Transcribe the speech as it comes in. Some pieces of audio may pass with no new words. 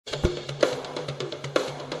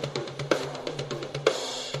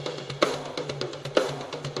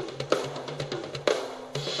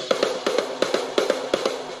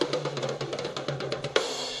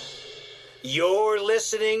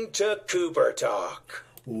listening to Cooper Talk.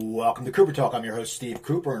 Welcome to Cooper Talk. I'm your host, Steve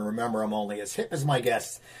Cooper, and remember, I'm only as hip as my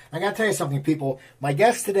guests. I got to tell you something, people. My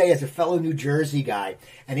guest today is a fellow New Jersey guy,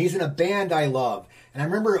 and he's in a band I love. And I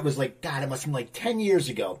remember it was like, God, it must have been like 10 years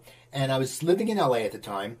ago. And I was living in L.A. at the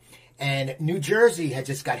time, and New Jersey had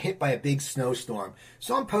just got hit by a big snowstorm.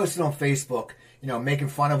 So I'm posting on Facebook, you know, making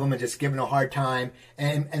fun of them and just giving a hard time.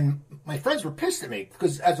 And my friends were pissed at me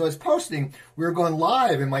because as I was posting, we were going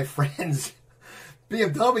live, and my friends...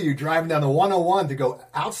 BMW driving down the 101 to go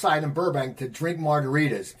outside in Burbank to drink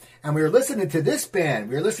margaritas. And we were listening to this band.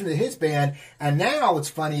 We were listening to his band. And now what's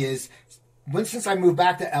funny is, since I moved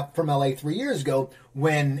back from LA 3 years ago,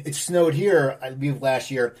 when it snowed here, I believe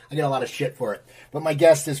last year, I get a lot of shit for it. But my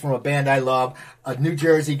guest is from a band I love, a New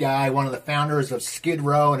Jersey guy, one of the founders of Skid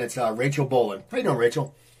Row, and it's Rachel Bolan. How you doing,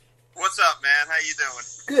 Rachel? What's up, man? How you doing?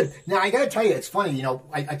 Good. Now, I got to tell you, it's funny. You know,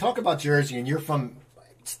 I talk about Jersey, and you're from...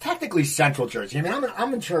 It's technically Central Jersey. I mean,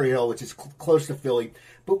 I'm in Cherry Hill, which is close to Philly.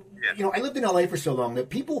 But, you know, I lived in L.A. for so long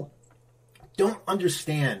that people don't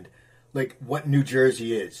understand, like, what New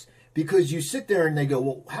Jersey is. Because you sit there and they go,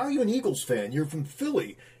 well, how are you an Eagles fan? You're from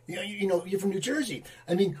Philly. You know, you're from New Jersey.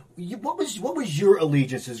 I mean, what was your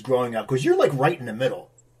allegiances growing up? Because you're, like, right in the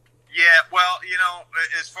middle. Yeah, well, you know,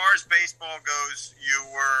 as far as baseball goes, you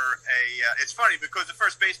were it's funny because the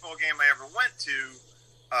first baseball game I ever went to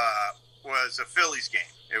was a Phillies game.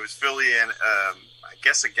 It was Philly and I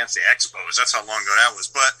guess against the Expos. That's how long ago that was.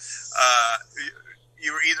 But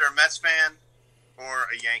you were either a Mets fan or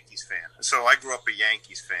a Yankees fan. So I grew up a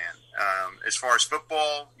Yankees fan. As far as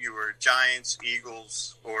football, you were Giants,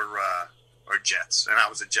 Eagles, or Jets, and I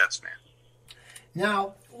was a Jets fan.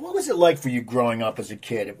 Now, what was it like for you growing up as a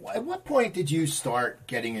kid? At what point did you start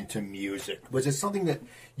getting into music? Was it something that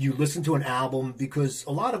you listened to an album? Because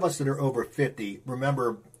a lot of us that are over 50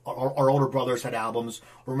 remember our older brothers had albums.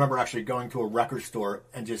 Remember actually going to a record store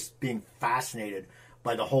and just being fascinated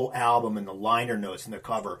by the whole album and the liner notes and the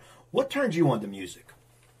cover. What turned you on to music?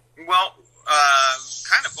 Well,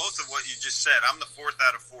 kind of both of what you just said. I'm the fourth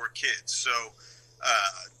out of four kids, so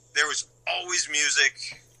there was always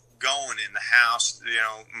music going in the house. You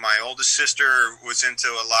know, my oldest sister was into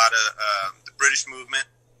a lot of the British movement,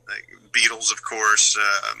 like Beatles, of course,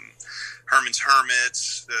 Herman's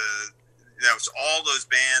Hermits, that was all those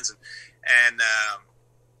bands, and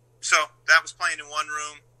so that was playing in one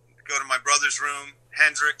room. Go to my brother's room,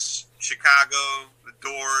 Hendrix, Chicago, The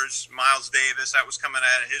Doors, Miles Davis. That was coming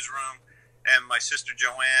out of his room, and my sister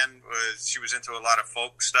Joanne was into a lot of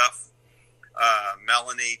folk stuff,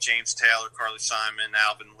 Melanie, James Taylor, Carly Simon,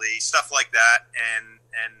 Alvin Lee, stuff like that, and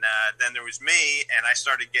then there was me, and I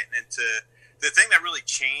started getting into the thing that really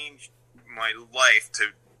changed my life to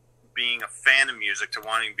being a fan of music to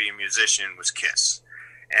wanting to be a musician was Kiss.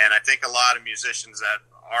 And I think a lot of musicians that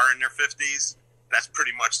are in their 50s, that's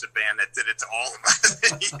pretty much the band that did it to all of us.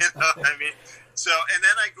 You know what I mean? So, and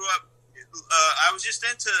then I grew up, I was just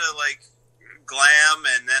into like glam,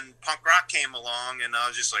 and then punk rock came along, and I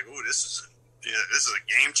was just like, ooh, this is a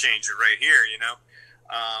game changer right here, you know?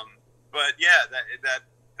 But yeah,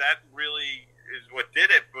 that really is what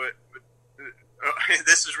did it. But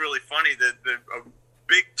this is really funny that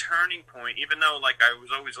big turning point, even though like I was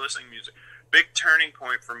always listening to music, big turning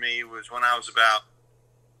point for me was when I was about,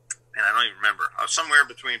 and I don't even remember, I was somewhere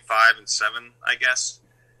between 5 and 7, I guess.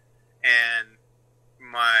 And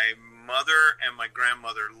my mother and my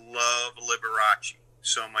grandmother love Liberace.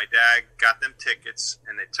 So my dad got them tickets,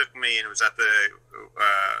 and they took me, and it was at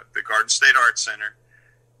the Garden State Arts Center,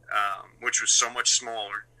 which was so much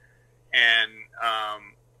smaller. And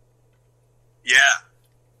yeah,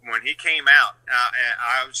 when he came out,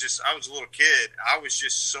 I was a little kid. I was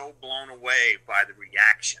just so blown away by the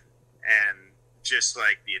reaction and just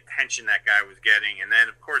like the attention that guy was getting. And then,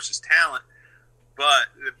 of course, his talent. But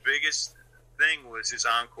the biggest thing was his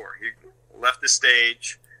encore. He left the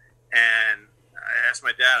stage, and I asked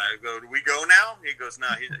my dad, I go, do we go now? He goes, no,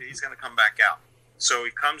 he's going to come back out. So he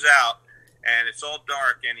comes out, and it's all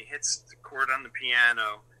dark, and he hits the chord on the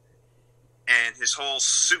piano, and his whole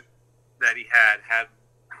suit that he had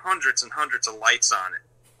hundreds and hundreds of lights on it.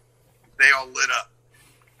 They all lit up.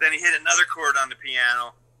 Then he hit another chord on the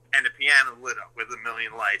piano, and the piano lit up with a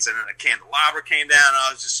million lights. And then a candelabra came down, and I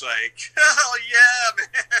was just like, hell yeah,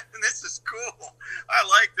 man, this is cool. I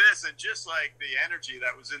like this. And just like the energy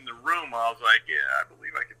that was in the room, I was like, yeah, I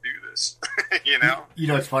believe I could do this, you know? You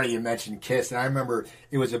know, it's funny you mentioned Kiss, and I remember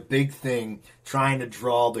it was a big thing trying to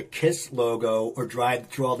draw the Kiss logo or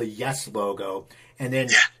draw the Yes logo. And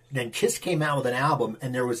then Kiss came out with an album,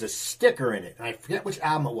 and there was a sticker in it. And I forget which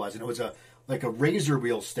album it was, and it was like a razor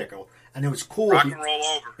wheel sticker, and it was cool. Rock and roll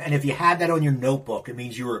over. And if you had that on your notebook, it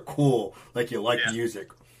means you were cool, like you like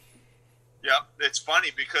music. Yep, it's funny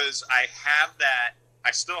because I have that.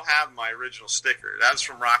 I still have my original sticker. That was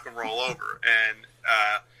from Rock and Roll Over, and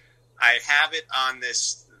I have it on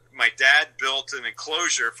this. My dad built an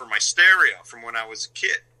enclosure for my stereo from when I was a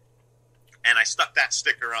kid, and I stuck that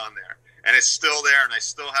sticker on there, and it's still there, and I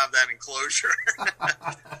still have that enclosure.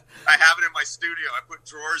 I have it in my studio. I put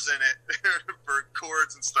drawers in it for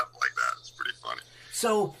chords and stuff like that. It's pretty funny.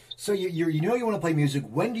 So you know you want to play music.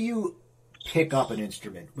 When do you pick up an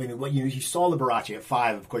instrument? When you saw Liberace at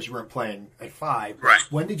 5, of course you weren't playing at 5. Right.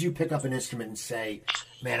 When did you pick up an instrument and say,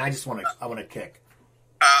 "Man, I want to kick"?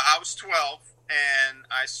 I was 12, and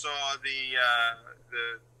I saw the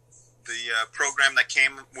program that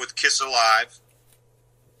came with Kiss Alive,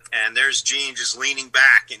 and there's Gene just leaning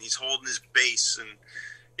back, and he's holding his bass, and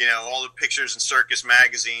all the pictures in Circus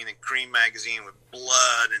Magazine and Cream Magazine with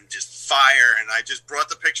blood and just fire, and I just brought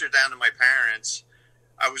the picture down to my parents.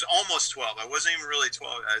 I was almost 12. I wasn't even really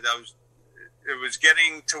 12. It was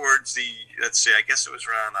getting towards I guess it was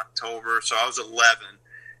around October, so I was 11,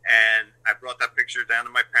 and I brought that picture down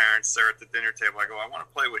to my parents. They're at the dinner table. I go, I want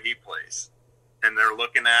to play what he plays. And they're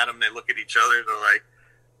looking at him. They look at each other. They're like,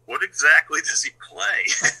 what exactly does he play?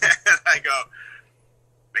 And I go,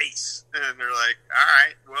 bass. And they're like, all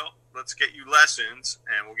right, well, let's get you lessons,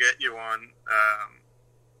 and we'll get you on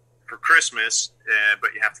for Christmas,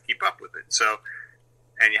 but you have to keep up with it.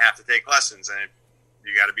 And you have to take lessons, and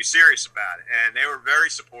you got to be serious about it. And they were very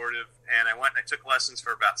supportive, and I went and I took lessons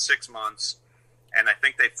for about 6 months, and I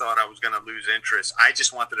think they thought I was going to lose interest. I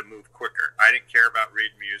just wanted to move quicker. I didn't care about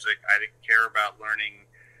reading music. I didn't care about learning,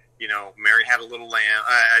 Mary Had a Little Lamb.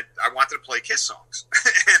 I wanted to play Kiss songs,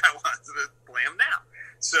 and I wanted to play them now.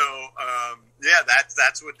 So,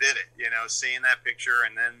 that's what did it, seeing that picture,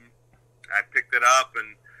 and then I picked it up,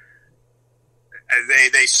 and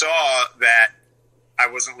they saw that I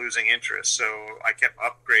wasn't losing interest, so I kept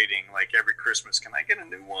upgrading, like every Christmas. Can I get a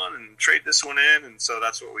new one and trade this one in? And so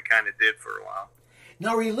that's what we kind of did for a while.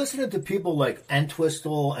 Now, were you listening to people like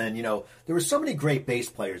Entwistle, and there were so many great bass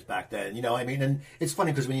players back then, and it's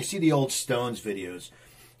funny because when you see the old Stones videos,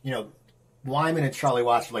 Wyman and Charlie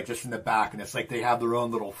Watts are like just in the back, and it's like they have their own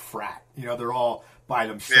little frat, they're all by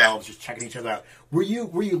themselves, just checking each other out. Were you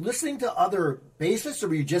listening to other bassists, or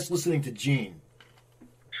were you just listening to Gene?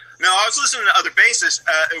 No, I was listening to other bassists.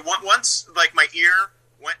 Once, like, my ear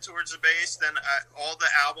went towards the bass, then all the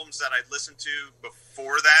albums that I'd listened to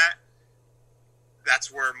before that,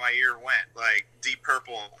 that's where my ear went. Like Deep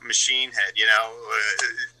Purple, Machine Head,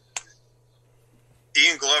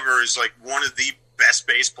 Ian Glover is like one of the best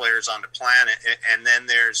bass players on the planet. And then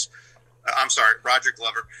there's, Roger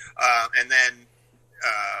Glover. And then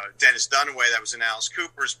Dennis Dunaway, that was in Alice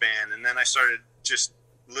Cooper's band. And then I started just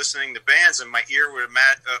listening to bands, and my ear would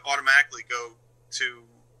automatically go to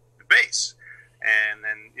the bass. And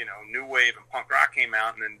then, New Wave and punk rock came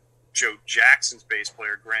out, and then Joe Jackson's bass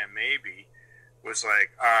player, Graham Mabey, was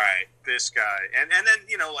like, all right, this guy. And then,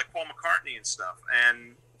 like Paul McCartney and stuff.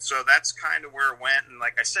 And so that's kind of where it went. And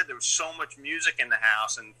like I said, there was so much music in the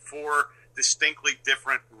house, and 4 distinctly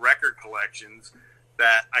different record collections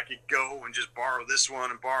that I could go and just borrow this one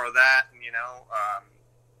and borrow that. And,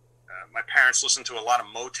 my parents listened to a lot of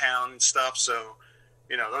Motown and stuff, so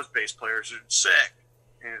those bass players are sick.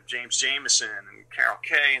 James Jameson and Carol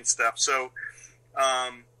Kay and stuff. So,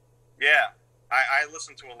 I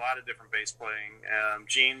listened to a lot of different bass playing.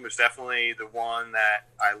 Gene was definitely the one that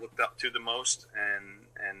I looked up to the most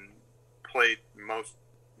and played most,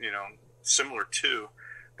 similar to.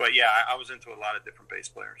 But yeah, I was into a lot of different bass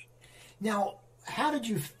players. Now, how did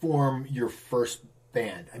you form your first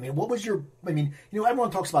band? I mean, what was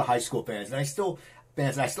everyone talks about high school bands, and I still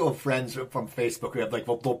have friends from Facebook who have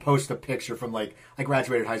they'll post a picture from I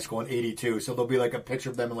graduated high school in 82, so there'll be a picture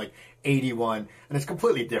of them in 81, and it's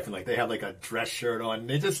completely different. Like they have a dress shirt on, and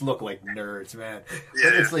they just look like nerds, man. Yeah.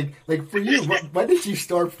 But it's like for you, when did you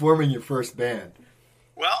start forming your first band?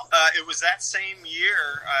 Well, it was that same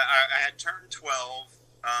year. I had turned 12.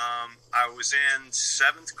 I was in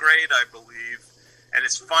 7th grade, I believe. And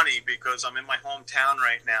it's funny because I'm in my hometown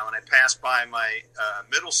right now, and I passed by my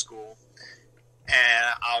middle school, and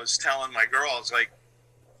I was telling my girl, I was like,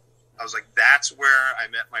 that's where I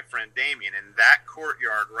met my friend Damien, in that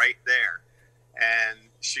courtyard right there. And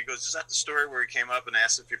she goes, is that the story where he came up and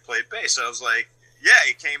asked if you played bass? I was like, yeah,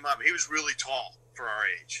 he came up. He was really tall for our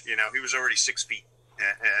age. He was already 6 feet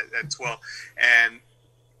at 12. And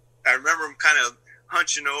I remember him kind of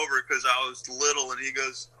hunching over because I was little, and he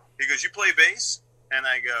goes, you play bass? And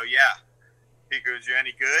I go, yeah. He goes, you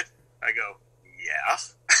any good? I go, yeah.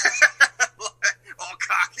 all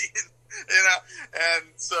cocky, and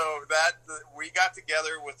so we got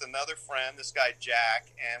together with another friend, this guy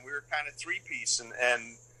Jack, and we were kind of three-piece,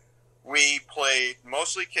 and we played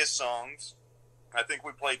mostly Kiss songs. I think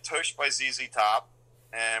we played Tush by ZZ Top,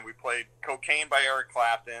 and we played Cocaine by Eric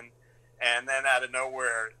Clapton, and then out of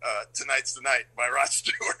nowhere, Tonight's the Night by Rod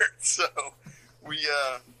Stewart. So we,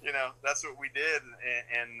 that's what we did,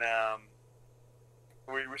 and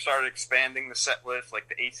we started expanding the set list, like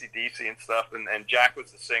the AC/DC and stuff, and Jack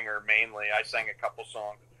was the singer mainly. I sang a couple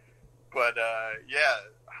songs. But,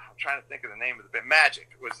 I'm trying to think of the name of the band. Magic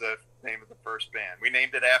was the name of the first band. We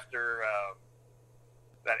named it after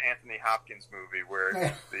that Anthony Hopkins movie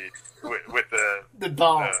where with the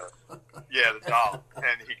doll. The doll.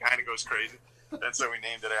 And he kind of goes crazy. And so we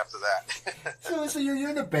named it after that. So you're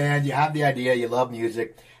in a band, you have the idea, you love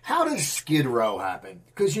music. How does Skid Row happen?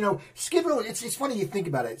 Because, Skid Row, it's funny you think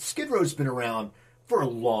about it. Skid Row's been around for a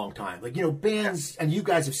long time. Like, bands, and you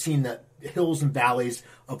guys have seen the hills and valleys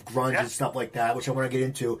of grunge and stuff like that, which I want to get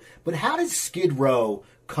into. But how did Skid Row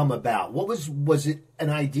come about? What was it an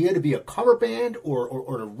idea to be a cover band or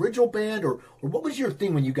an original band? Or what was your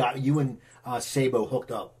thing when you and Sabo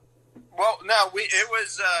hooked up? Well, no, it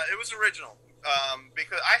was original.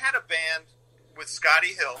 Because I had a band with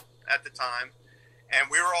Scotty Hill at the time, and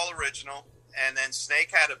we were all original. And then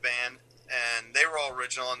Snake had a band, and they were all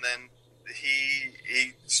original. And then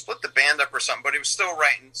he split the band up or something, but he was still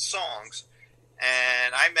writing songs.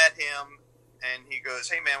 And I met him, and he goes,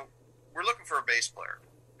 "Hey man, we're looking for a bass player."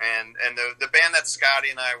 And the band that Scotty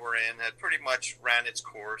and I were in had pretty much ran its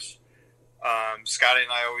course. Scotty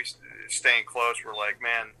and I always staying close. We're like,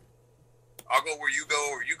 man, I'll go where you go,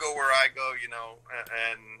 or you go where I go,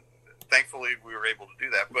 and thankfully we were able to do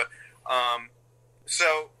that. But,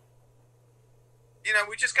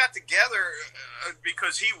 we just got together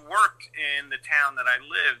because he worked in the town that I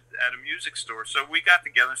lived at a music store. So we got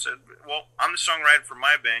together and said, well, I'm the songwriter for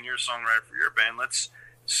my band, you're a songwriter for your band. Let's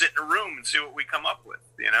sit in a room and see what we come up with,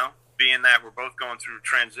 being that we're both going through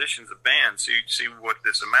transitions of bands, so you see what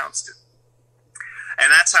this amounts to.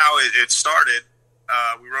 And that's how it started.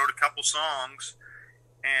 We wrote a couple songs,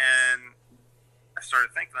 and I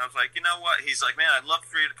started thinking, I was like, you know what? He's like, man, I'd love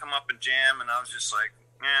for you to come up and jam. And I was just like,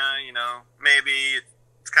 yeah, maybe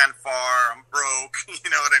it's kind of far. I'm broke, you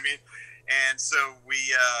know what I mean? And so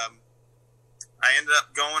I ended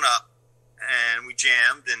up going up, and we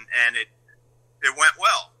jammed, and it went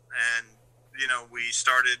well. And, we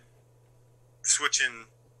started switching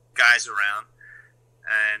guys around,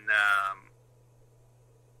 and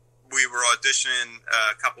we were auditioning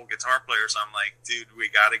a couple guitar players. I'm like, dude, we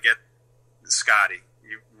got to get Scotty.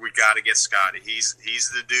 We got to get Scotty. He's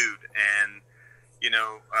the dude. And,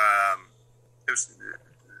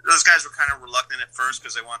 those guys were kind of reluctant at first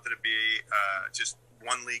because they wanted to be just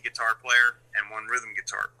one lead guitar player and one rhythm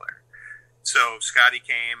guitar player. So Scotty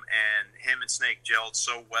came, and him and Snake gelled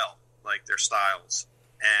so well, like their styles.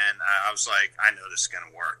 And I was like, I know this is going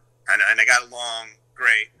to work. And they got along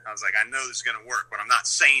great. I was like, I know this is going to work, but I'm not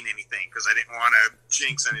saying anything because I didn't want to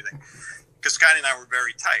jinx anything. Because Scotty and I were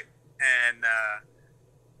very tight. And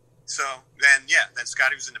so then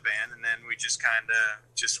Scotty was in the band, and then we just kind of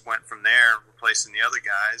just went from there, replacing the other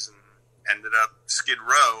guys, and ended up Skid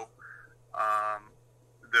Row,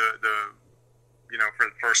 for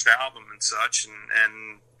the first album and such,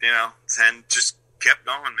 and then just kept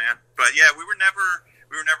going, man. But yeah, we were never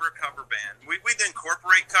a cover band. We'd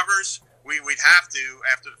incorporate covers. We'd have to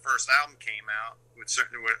after the first album came out with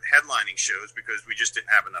headlining shows because we just didn't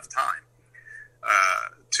have enough time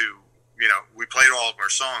we played all of our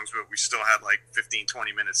songs, but we still had like 15,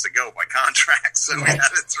 20 minutes to go by contract. So we had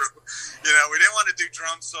to we didn't want to do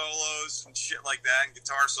drum solos and shit like that and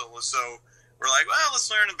guitar solos. So we're like, well,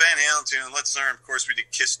 let's learn a Van Halen tune. Let's learn, of course, we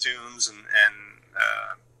did Kiss tunes and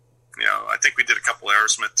I think we did a couple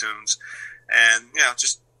Aerosmith tunes and,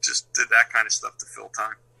 just did that kind of stuff to fill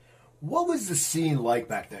time. What was the scene like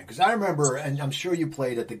back then? Because I remember, and I'm sure you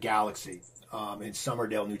played at the Galaxy in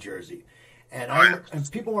Somerdale, New Jersey.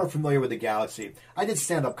 And people weren't familiar with the Galaxy. I did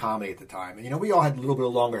stand-up comedy at the time. And, we all had a little bit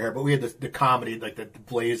of longer hair, but we had the comedy, like the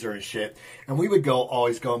blazer and shit. And we would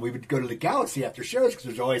always go to the Galaxy after shows because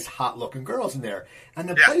there's always hot-looking girls in there. And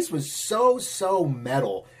the place was so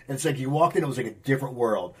metal. And it's like you walked in, it was like a different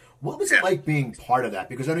world. What was it like being part of that?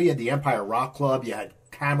 Because I know you had the Empire Rock Club, you had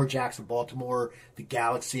Hammerjacks in Baltimore, the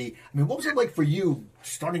Galaxy. I mean, what was it like for you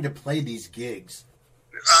starting to play these gigs?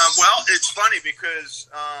 Well, it's funny because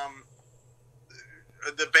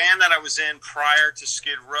the band that I was in prior to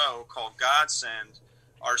Skid Row called Godsend,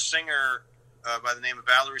 our singer by the name of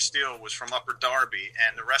Valerie Steele was from Upper Darby,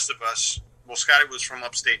 and the rest of us, well, Scotty was from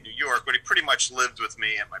upstate New York, but he pretty much lived with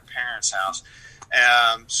me at my parents' house.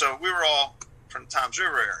 So we were all from the Toms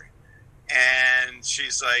River area. And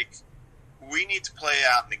she's like, we need to play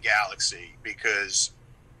out in the Galaxy because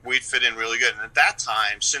we'd fit in really good. And at that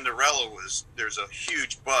time, there's a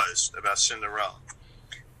huge buzz about Cinderella.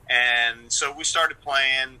 And so we started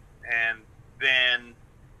playing, and then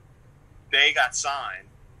they got signed,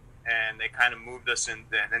 and they kind of moved us in.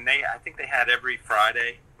 And I think they had every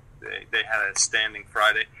Friday. They had a standing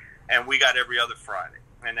Friday, and we got every other Friday.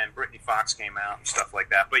 And then Brittany Fox came out and stuff like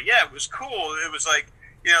that. But yeah, it was cool. It was like,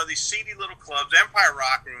 these seedy little clubs. Empire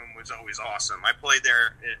Rock Room was always awesome. I played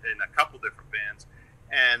there in a couple different bands.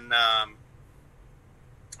 And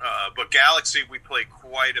but Galaxy, we played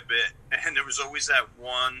quite a bit. And there was always that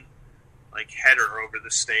one, like, header over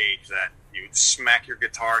the stage that you'd smack your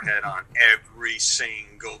guitar head on every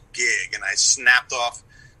single gig. And I snapped off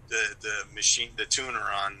the tuner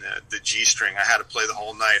on the G string. I had to play the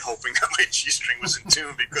whole night hoping that my G string was in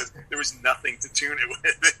tune because there was nothing to tune it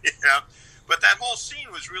with, But that whole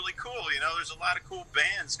scene was really cool. There's a lot of cool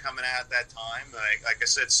bands coming out at that time. Like I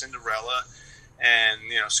said, Cinderella, and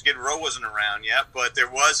Skid Row wasn't around yet, but there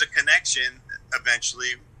was a connection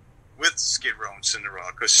eventually with Skid Row and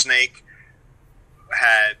Cinderella because Snake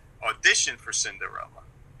had auditioned for Cinderella,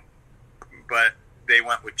 but they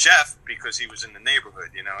went with Jeff because he was in the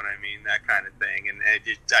neighborhood, you know what I mean? That kind of thing. And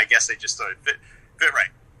I guess they just thought it fit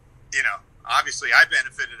right. Obviously I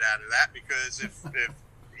benefited out of that because if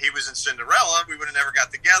he was in Cinderella, we would have never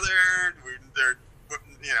got together. We wouldn't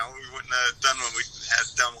have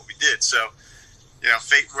done what we did. So,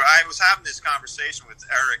 fate. I was having this conversation with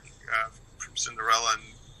Eric from Cinderella, and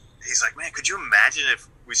he's like, "Man, could you imagine if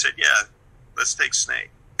we said, yeah, let's take Snake?"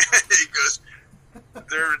 He goes,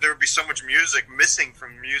 there would be so much music missing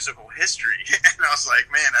from musical history. And I was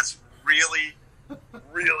like, man, that's really,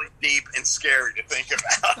 really deep and scary to think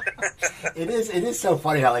about. It is so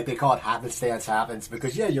funny how, like, they call it happenstance happens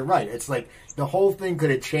because, yeah, you're right. It's like the whole thing could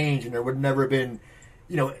have changed and there would never have been,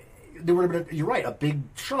 there would have been, you're right, a big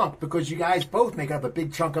chunk because you guys both make up a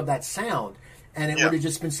big chunk of that sound. And it would have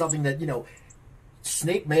just been something that,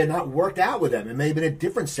 Snake may have not worked out with them. It may have been a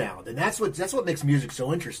different sound. And that's what makes music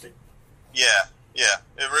so interesting. Yeah,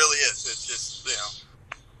 it really is. It's just,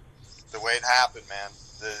 the way it happened, man.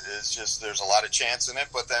 It's just, there's a lot of chance in it,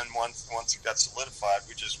 but then once it got solidified,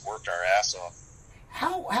 we just worked our ass off.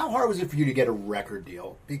 How hard was it for you to get a record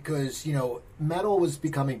deal? Because, metal was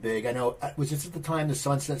becoming big. I know it was just at the time the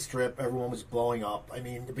Sunset Strip, everyone was blowing up. I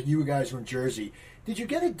mean, but you guys were in Jersey. Did you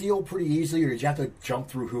get a deal pretty easily, or did you have to jump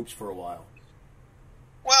through hoops for a while?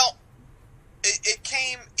 Well, it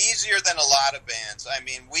came easier than a lot of bands. I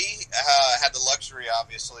mean, we had the luxury,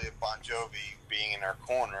 obviously, of Bon Jovi being in our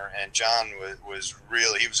corner, and John was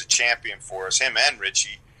really, he was a champion for us, him and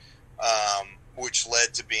Richie, which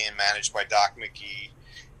led to being managed by Doc McGee.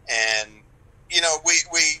 And,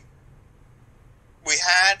 we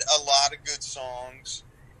had a lot of good songs,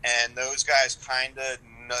 and those guys kind of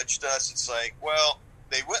nudged us. It's like, well,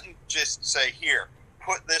 they wouldn't just say, here,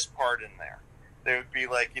 put this part in there. They would be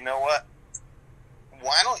like, you know what?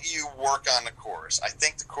 Why don't you work on the chorus? I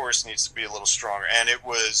think the chorus needs to be a little stronger. And it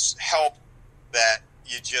was help that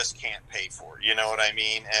you just can't pay for. You know what I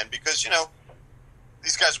mean? And because,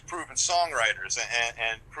 these guys are proven songwriters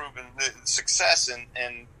and proven success.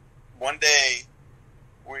 And one day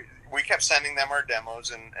we kept sending them our demos,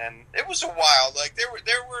 and it was a while. Like,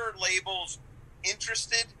 there were labels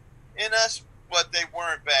interested in us, but they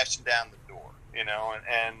weren't bashing down the door,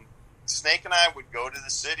 and Snake and I would go to the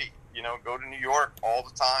city, go to New York all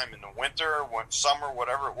the time in the winter, summer,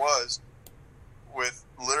 whatever it was, with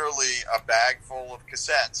literally a bag full of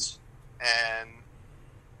cassettes and,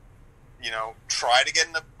 try to get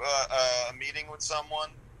in a meeting with someone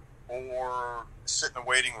or sit in a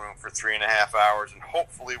waiting room for 3.5 hours. And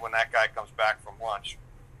hopefully when that guy comes back from lunch,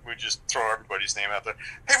 we just throw everybody's name out there.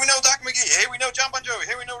 Hey, we know Doc McGee. Hey, we know John Bon Jovi.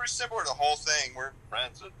 Hey, we know Rich Sambora. The whole thing. We're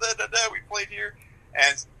friends. We played here.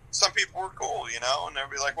 And some people were cool, and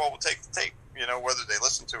they'd be like, well, we'll take the tape, whether they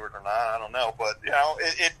listen to it or not, I don't know. But,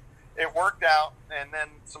 it worked out, and then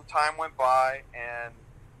some time went by, and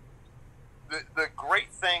the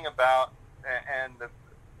great thing about, and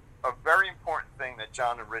a very important thing that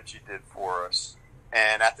John and Richie did for us,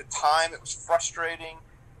 and at the time it was frustrating,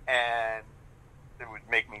 and it would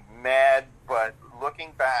make me mad, but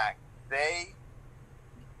looking back, they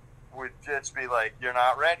would just be like, you're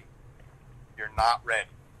not ready. You're not ready.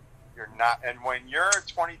 You're not, and when you're a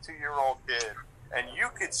 22-year-old kid and you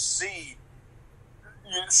could see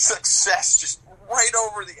your success just right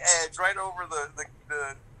over the edge, right over the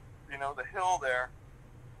hill there,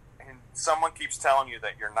 and someone keeps telling you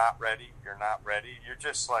that you're not ready, you're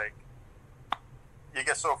just like, you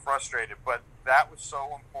get so frustrated. But that was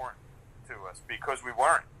so important to us because we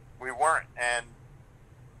weren't, and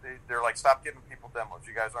they're like, stop giving people demos.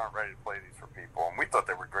 You guys aren't ready to play these for people. And we thought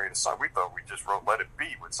they were great as songs. We thought we just wrote "Let It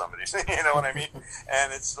Be" with somebody. You know what I mean?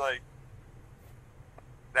 And it's like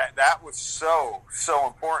that was so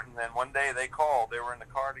important. Then one day they called. They were in the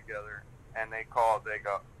car together, and they called. They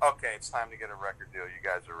go, "Okay, it's time to get a record deal. You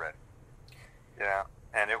guys are ready." Yeah,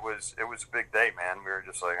 and it was a big day, man. We were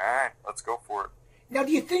just like, all right, let's go for it. Now,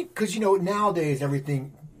 do you think, because, nowadays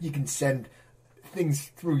everything, you can send things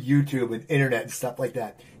through YouTube and internet and stuff like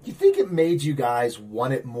that. Do you think it made you guys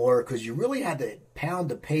want it more because you really had to pound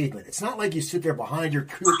the pavement? It's not like you sit there behind your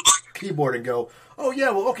keyboard and go, oh, yeah,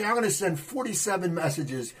 well, okay, I'm going to send 47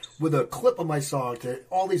 messages with a clip of my song to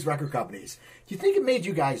all these record companies. Do you think it made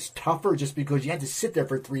you guys tougher just because you had to sit there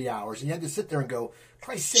for 3 hours and you had to sit there and go,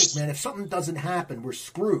 Christ's sake, man, if something doesn't happen, we're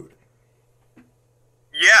screwed?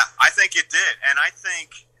 Yeah, I think it did. And I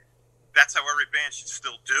think that's how every band should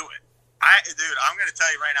still do it. Dude, I'm going to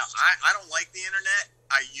tell you right now, I don't like the internet.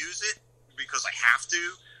 I use it because I have to,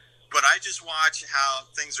 but I just watch how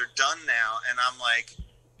things are done now, and I'm like,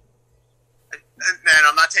 and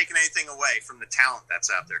I'm not taking anything away from the talent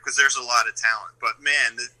that's out there, because there's a lot of talent, but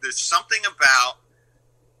man, there's something about,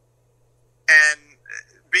 and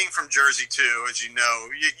being from Jersey too, as you know,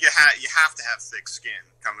 you have to have thick skin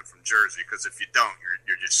coming from Jersey, because if you don't,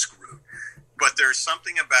 you're just screwed. But there's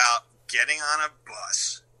something about getting on a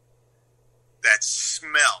bus that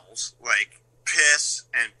smells like piss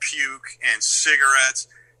and puke and cigarettes,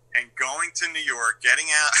 and going to New York, getting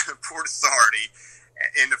out of Port Authority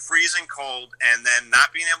in the freezing cold, and then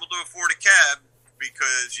not being able to afford a cab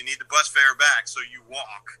because you need the bus fare back, so you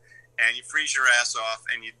walk and you freeze your ass off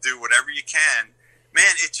and you do whatever you can.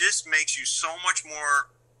 Man, it just makes you so much more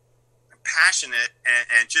passionate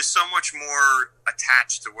and just so much more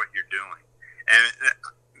attached to what you're doing. And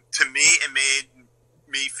to me, it made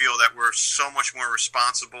me feel that we're so much more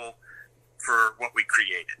responsible for what we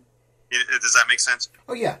created. Does that make sense?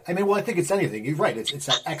 Oh yeah, I mean, well, I think it's anything. You're right. It's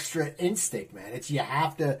that extra instinct, man. You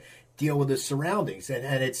have to deal with the surroundings, and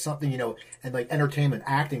it's something, and like entertainment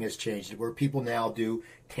acting has changed, where people now do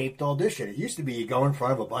taped audition. It used to be you go in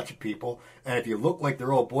front of a bunch of people, and if you look like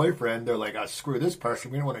their old boyfriend, they're like, oh, screw this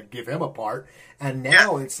person, we don't want to give him a part. And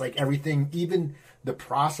now it's like everything, even the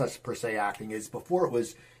process per se acting is, before it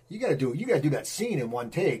was, you got to do that scene in one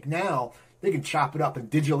take. Now they can chop it up and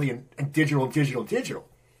digitally and digital.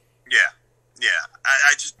 Yeah.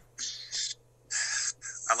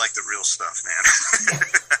 I like the real stuff, man.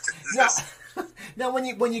 Now,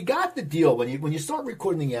 when you got the deal, when you start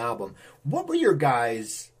recording the album, what were your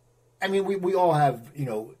guys? I mean, we all have,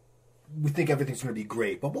 we think everything's going to be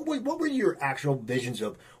great, but what were your actual visions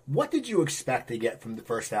of what did you expect to get from the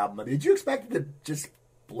first album? I mean, did you expect it to just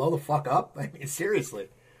blow the fuck up? I mean, seriously.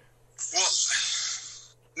 Well,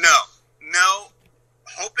 no.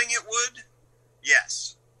 Hoping it would,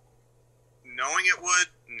 yes. Knowing it would,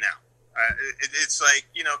 no. It's like,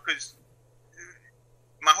 because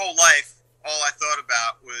my whole life, all I thought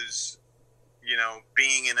about was,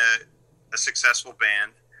 being in a successful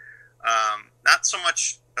band. Not so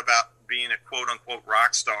much about being a quote-unquote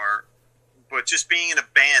rock star, but just being in a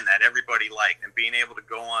band that everybody liked, and being able to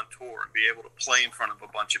go on tour and be able to play in front of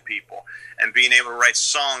a bunch of people and being able to write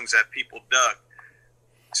songs that people dug.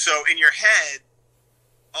 So in your head,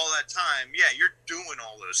 all that time, yeah, you're doing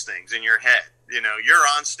all those things in your head. You're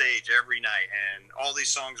on stage every night, and all these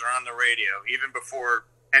songs are on the radio even before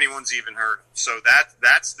anyone's even heard them. So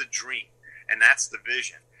that's the dream, and that's the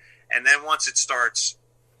vision. And then once it starts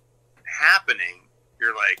happening,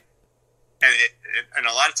 you're like, and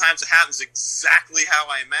a lot of times it happens exactly how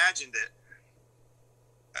I imagined it.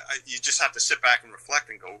 You just have to sit back and reflect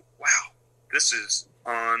and go, wow, this is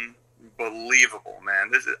unbelievable, man.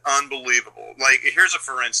 This is unbelievable. Like, here's a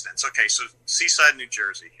for instance. Okay, so Seaside, New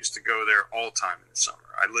Jersey. Used to go there all the time in the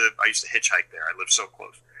summer. I used to hitchhike there. I lived so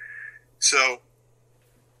close. So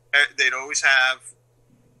they'd always have,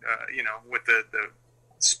 with the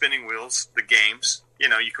spinning wheels, the games.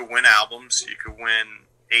 You could win albums. You could win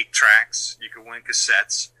 8 tracks. You could win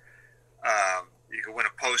cassettes. You could win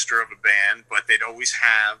a poster of a band. But they'd always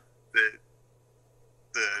have the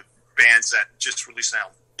bands that just released an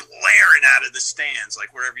album blaring out of the stands,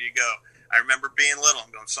 like wherever you go. I remember being little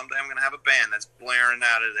and going, someday I'm going to have a band that's blaring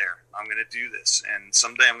out of there. I'm going to do this, and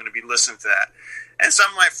someday I'm going to be listening to that. And some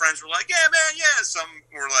of my friends were like, yeah, man, yeah. Some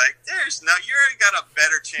were like, you already got a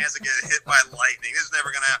better chance of getting hit by lightning. This is never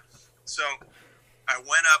going to happen. So I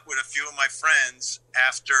went up with a few of my friends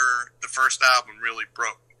after the first album really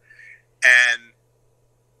broke. And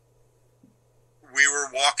we were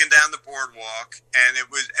walking down the boardwalk, and it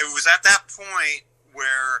was at that point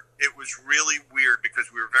where it was really weird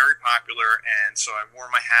because we were very popular, and so I wore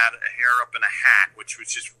my hair up in a hat, which was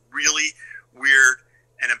just really weird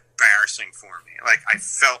and embarrassing for me. Like, I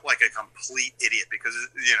felt like a complete idiot because,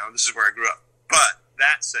 this is where I grew up. But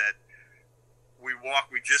that said, we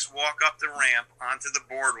just walk up the ramp onto the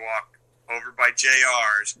boardwalk over by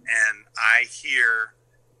JR's, and I hear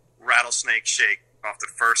Rattlesnake Shake off the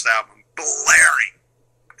first album blaring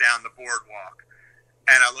down the boardwalk.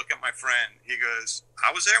 And I look at my friend. He goes,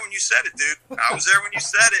 I was there when you said it, dude. I was there when you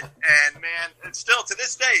said it. And, man, and still to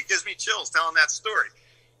this day, it gives me chills telling that story.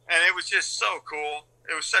 And it was just so cool.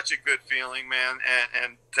 It was such a good feeling, man,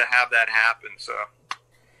 and to have that happen. So,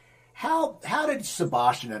 how did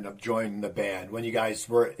Sebastian end up joining the band when you guys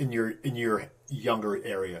were in your younger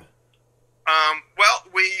area? Well,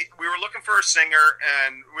 we were looking for a singer,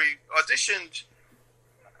 and we auditioned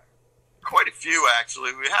quite a few,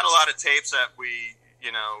 actually. We had a lot of tapes that we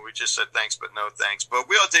just said thanks but no thanks. But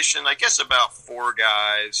we auditioned, I guess, about 4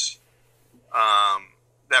 guys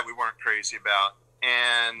that we weren't crazy about.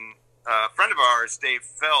 And a friend of ours, Dave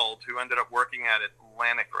Feld, who ended up working at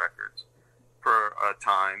Atlantic Records for a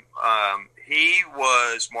time, he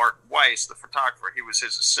was Mark Weiss, the photographer. He was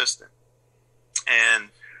his assistant. And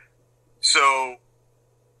so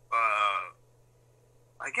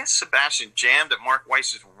I guess Sebastian jammed at Mark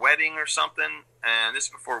Weiss's wedding or something, and this is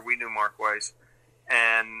before we knew Mark Weiss.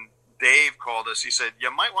 And Dave called us. He said,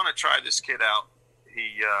 "You might want to try this kid out.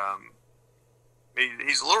 He's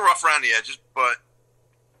a little rough around the edges, but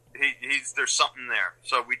there's something there."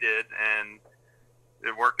 So we did, and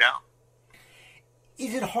it worked out.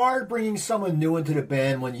 Is it hard bringing someone new into the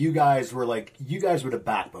band when you guys were the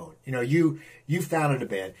backbone? You founded a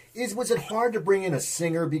band. Was it hard to bring in a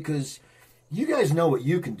singer because you guys know what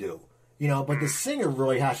you can do, but the singer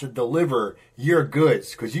really has to deliver your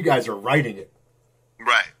goods because you guys are writing it.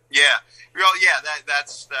 Right. Yeah. Well, yeah. That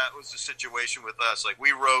was the situation with us. Like,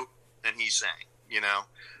 we wrote and he sang.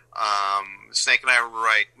 Snake and I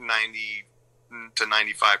write 90 to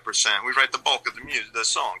 95%. We write the bulk of the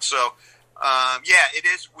song. So, yeah, it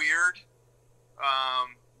is weird,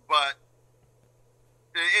 but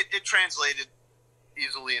it translated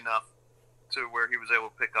easily enough to where he was able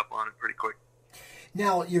to pick up on it pretty quick.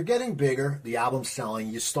 Now, you're getting bigger, the album's selling,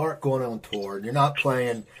 you start going on tour, and you're not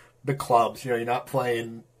playing the clubs, you're not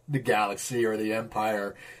playing the Galaxy or the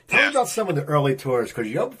Empire. Tell me about some of the early tours, because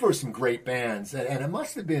you opened for some great bands, and it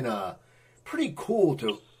must have been pretty cool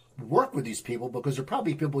to work with these people, because they're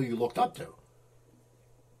probably people you looked up to.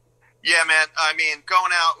 Yeah, man. I mean,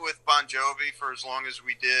 going out with Bon Jovi for as long as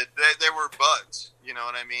we did, they were buds. You know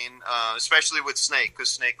what I mean? Especially with Snake, because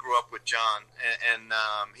Snake grew up with John, and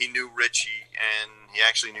he knew Richie, and he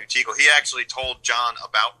actually knew Tico. He actually told John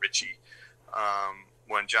about Richie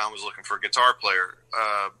when John was looking for a guitar player.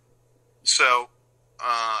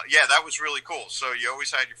 Yeah, that was really cool. So you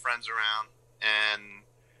always had your friends around, and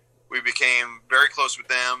we became very close with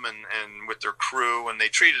them and with their crew, and they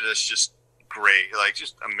treated us just great, like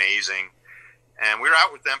just amazing. And we were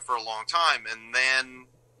out with them for a long time, and then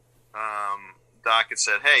Doc had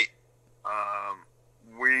said, "Hey,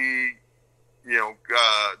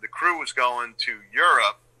 the crew was going to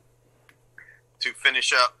Europe to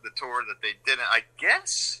finish up the tour that they didn't." I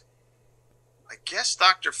guess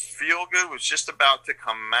Dr. Feelgood was just about to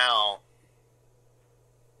come out,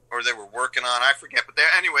 or they were working on, I forget, but they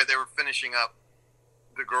were finishing up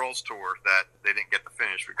the girls' tour that they didn't get to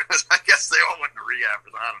finish because I guess they all went to rehab.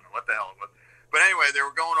 I don't know what the hell it was. But anyway, they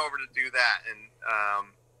were going over to do that, and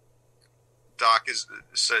Doc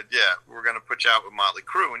said, "Yeah, we're going to put you out with Motley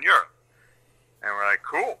Crue in Europe." And we're like,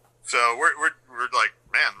 "Cool." So we're like,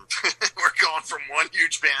 man, we're going from one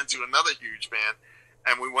huge band to another huge band.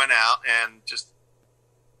 And we went out, and just,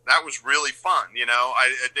 that was really fun.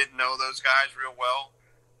 I didn't know those guys real well.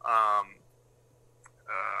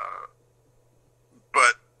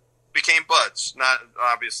 But became buds.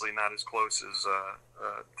 Obviously not as close as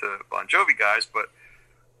to Bon Jovi guys, but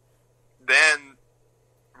then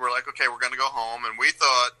we're like, okay, we're going to go home, and we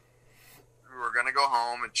thought we were going to go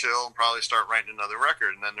home and chill and probably start writing another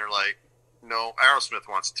record, and then they're like, "No, Aerosmith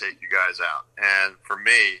wants to take you guys out." And for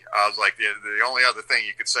me, I was like, the only other thing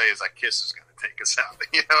you could say is that Kiss is going to take us out,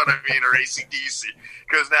 you know what I mean, or AC/DC,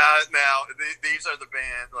 because now these are the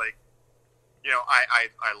band, like,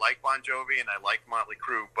 I like Bon Jovi and I like Motley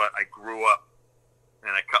Crue, but I grew up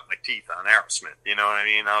and I cut my teeth on Aerosmith. You know what I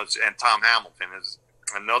mean? And Tom Hamilton is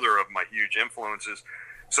another of my huge influences.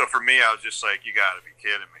 So for me, I was just like, you got to be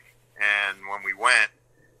kidding me. And when we went,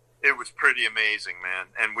 it was pretty amazing, man.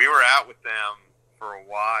 And we were out with them for a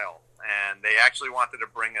while, and they actually wanted to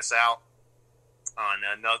bring us out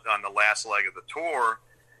on the last leg of the tour.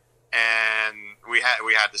 and we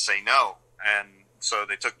had to say no, and so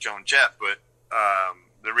they took Joan Jett. But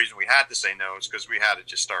the reason we had to say no is because we had to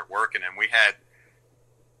just start working, and we had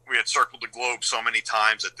circled the globe so many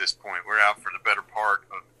times at this point. We're out for the better part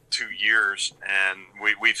of 2 years, and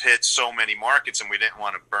we've hit so many markets, and we didn't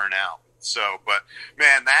want to burn out. So, but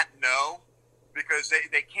man, that no, because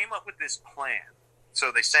they came up with this plan.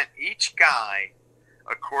 So they sent each guy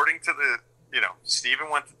according to the, Steven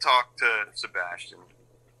went to talk to Sebastian,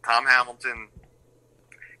 Tom Hamilton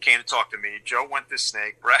came to talk to me, Joe went to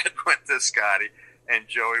Snake, Brad went to Scotty, and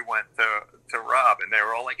Joey went to Rob, and they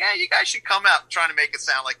were all like, "Yeah, you guys should come out," trying to make it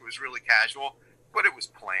sound like it was really casual, but it was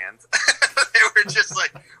planned. They were just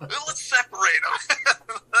like, well, "Let's separate them."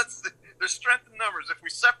 There's strength in numbers. If we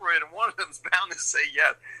separate them, one of them's bound to say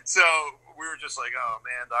yes. So we were just like, "Oh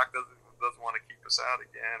man, Doc doesn't want to keep us out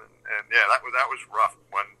again," and yeah, that was rough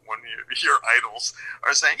when your idols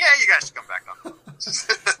are saying, "Yeah, you guys should come back on."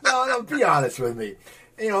 No, be honest with me.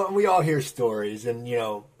 We all hear stories, and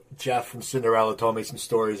Jeff from Cinderella told me some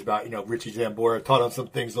stories about, Richie Zambora taught him some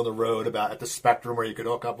things on the road about at the Spectrum where you could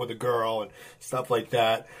hook up with a girl and stuff like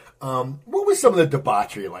that. What was some of the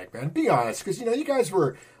debauchery like, man? Be honest, because you guys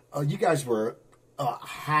were a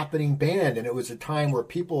happening band, and it was a time where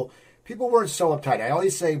people weren't so uptight. I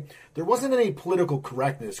always say there wasn't any political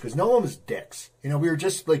correctness because no one was dicks. We were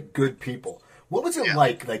just like good people. What was it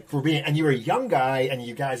like for being? And you were a young guy, and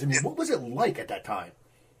you guys. I mean, what was it like at that time?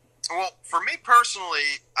 Well, for me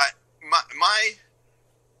personally, I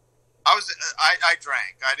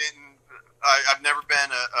drank. I've never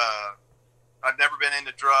been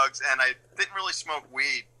into drugs, and I didn't really smoke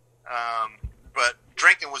weed. But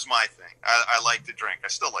drinking was my thing. I like to drink. I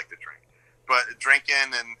still like to drink. But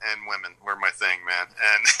drinking and women were my thing, man.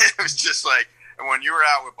 And it was just like, and when you were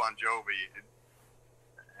out with Bon Jovi,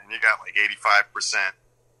 and you got like 85%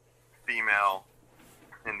 female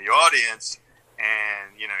in the audience,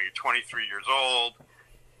 and you're 23 years old,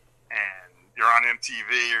 and you're on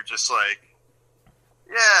MTV, you're just like,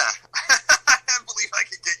 yeah, I can't believe I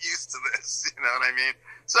could get used to this. You know what I mean?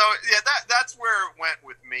 So yeah, that's where it went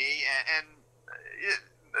with me, and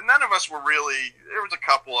none of us were really. There was a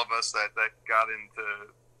couple of us that got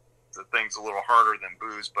into things a little harder than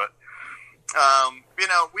booze, but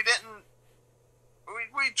we didn't.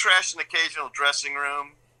 We trashed an occasional dressing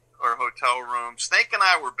room or hotel room. Snake and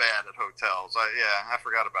I were bad at hotels. I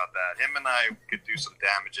forgot about that. Him and I could do some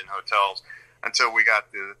damage in hotels until we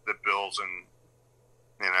got the bills, and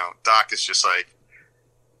Doc is just like,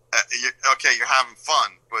 you're having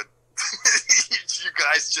fun, but you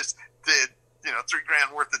guys just did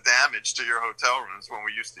 $3,000 worth of damage to your hotel rooms when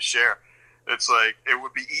we used to share. It's like, it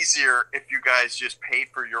would be easier if you guys just paid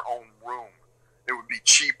for your own room. It would be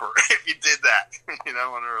cheaper if you did that. And we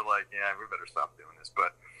were like, yeah, we better stop doing this.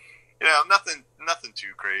 But nothing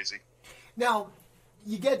too crazy. Now,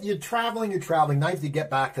 you're traveling. Now you get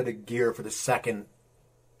back to the gear for the second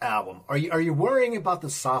album. Are you worrying about the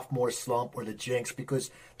sophomore slump or the jinx? Because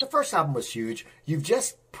the first album was huge. You've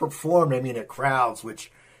just performed, at crowds,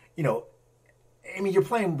 which, you're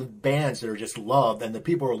playing with bands that are just loved, and the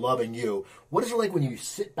people are loving you. What is it like when you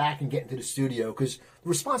sit back and get into the studio? Because the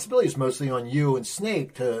responsibility is mostly on you and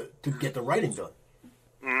Snake to get the writing done.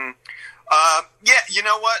 Mm-hmm. Yeah, you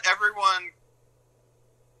know what? Everyone,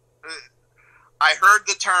 I heard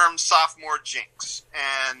the term sophomore jinx,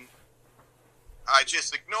 and I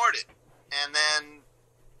just ignored it. And then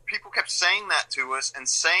people kept saying that to us, and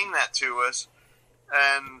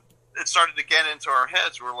it started to get into our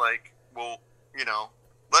heads. We're like, well,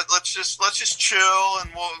 let's just chill,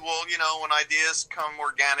 and we'll when ideas come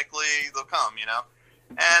organically, they'll come,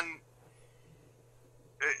 and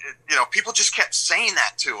people just kept saying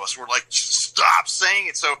that to us. We're like, stop saying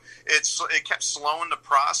it. So it kept slowing the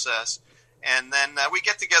process. And then we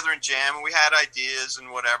get together and jam, and we had ideas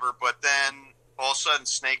and whatever. But then all of a sudden,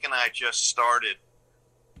 Snake and I just started,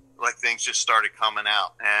 like, things just started coming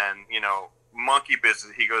out. And, Monkey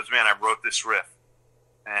Business, he goes, man, I wrote this riff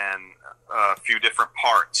and a few different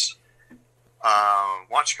parts. Why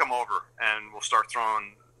don't you come over and we'll start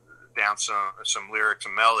throwing down some lyrics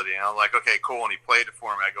and melody. And I'm like, okay, cool. And he played it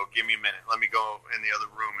for me. I go, give me a minute. Let me go in the other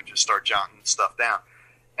room and just start jotting stuff down.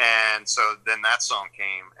 And so then that song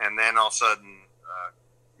came. And then all of a sudden,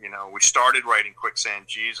 we started writing Quicksand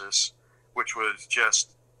Jesus, which was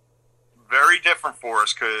just very different for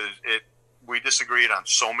us because we disagreed on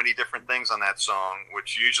so many different things on that song,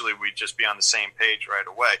 which usually we'd just be on the same page right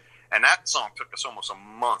away. And that song took us almost a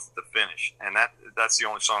month to finish. And that's the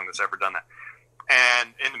only song that's ever done that. And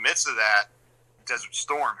in the midst of that, Desert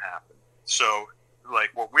Storm happened. So, like,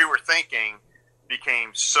 what we were thinking became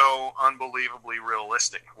so unbelievably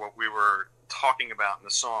realistic. What we were talking about in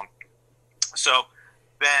the song So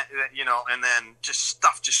then, and then just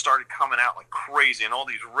stuff just started coming out like crazy, and all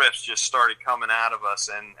these riffs just started coming out of us,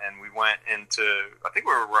 and we went into, I think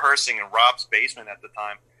we were rehearsing in Rob's basement at the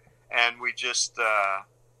time, and we just,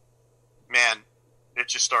 it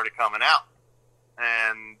just started coming out,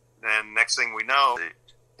 and then next thing we know,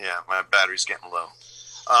 my battery's getting low.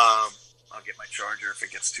 I'll get my charger if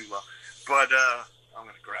it gets too low, but I'm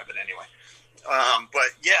going to grab it anyway.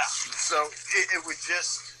 But yeah, so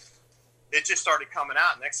it just started coming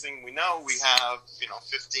out. Next thing we know, we have,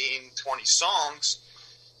 15, 20 songs,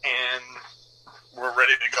 and we're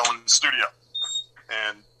ready to go in the studio.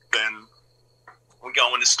 And then we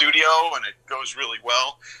go in the studio, and it goes really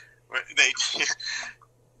well.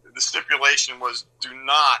 The stipulation was, do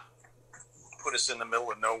not put us in the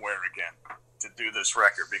middle of nowhere again to do this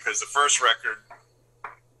record, because the first record,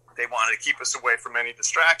 they wanted to keep us away from any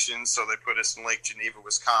distractions, so they put us in Lake Geneva,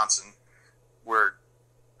 Wisconsin, where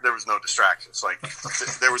there was no distractions. Like,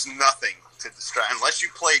 there was nothing to distract. Unless you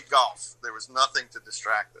played golf, there was nothing to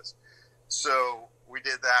distract us. So we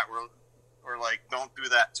did that. We're like, don't do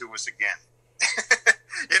that to us again.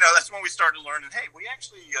 That's when we started learning, hey, we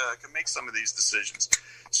actually can make some of these decisions.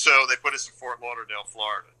 So they put us in Fort Lauderdale,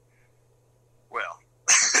 Florida. Well,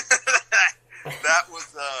 that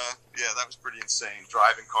was pretty insane.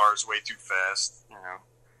 Driving cars way too fast,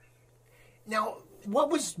 Now, what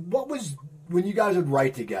was when you guys would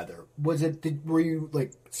write together? Were you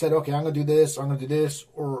like said, okay, I'm gonna do this, I'm gonna do this,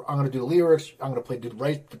 or I'm gonna do the lyrics, I'm gonna do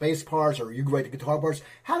the bass parts, or you write the guitar parts?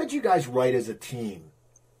 How did you guys write as a team?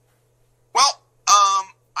 Well,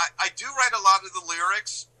 I do write a lot of the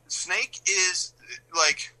lyrics. Snake is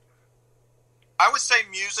like, I would say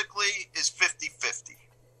musically is 50-50.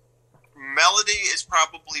 Melody is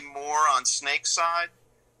probably more on Snake's side.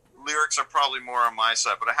 Lyrics are probably more on my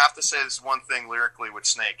side. But I have to say this one thing lyrically with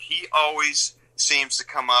Snake. He always seems to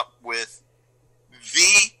come up with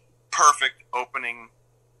the perfect opening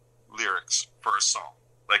lyrics for a song.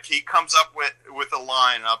 Like, he comes up with a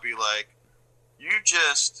line, and I'll be like, you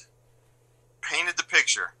just painted the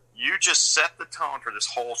picture. You just set the tone for this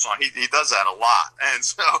whole song. He does that a lot. And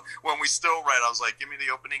so when we still write, I was like, give me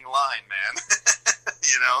the opening line, man.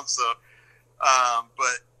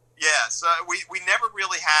 But yeah, so we never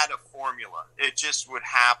really had a formula. It just would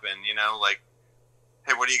happen, like,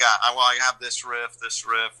 hey, what do you got? I have this riff.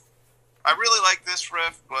 I really like this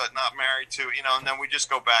riff, but not married to it, and then we just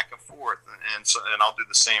go back and forth, and I'll do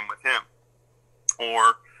the same with him.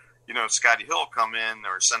 Or, Scotty Hill will come in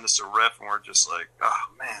or send us a riff, and we're just like, oh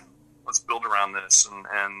man, let's build around this,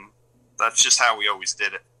 and that's just how we always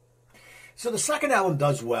did it. So the second album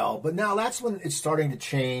does well, but now that's when it's starting to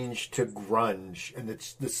change to grunge, and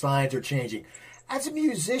the signs are changing. As a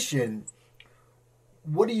musician,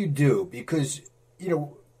 what do you do? Because,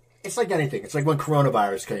 it's like anything. It's like when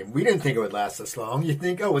coronavirus came. We didn't think it would last this long. You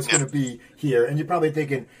think, oh, it's going to be here. And you're probably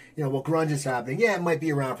thinking, well, grunge is happening. Yeah, it might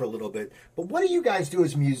be around for a little bit. But what do you guys do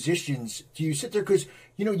as musicians? Do you sit there? Because,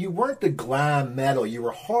 you weren't the glam metal. You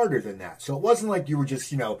were harder than that. So it wasn't like you were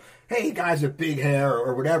just, hey, guys with big hair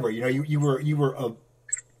or whatever. You were a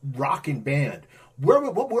rocking band. Where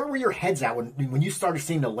were your heads at when you started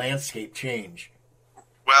seeing the landscape change?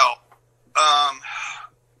 Well,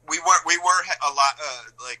 we were a lot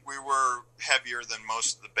we were heavier than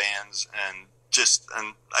most of the bands, and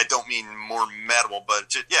I don't mean more metal,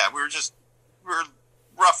 but we were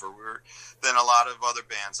rougher. We were than a lot of other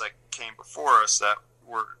bands that came before us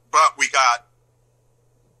but we got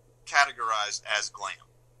categorized as glam,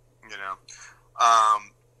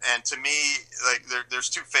 and to me, like, there's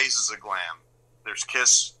two phases of glam. There's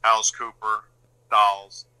Kiss, Alice Cooper,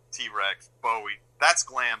 Dolls, T-Rex, Bowie. That's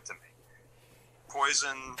glam to me.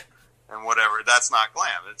 Poison and whatever, that's not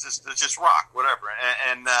glam. It's just rock, whatever.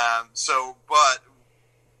 But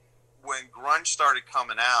when grunge started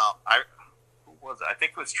coming out, who was it? I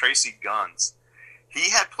think it was Tracy Guns. He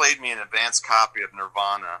had played me an advanced copy of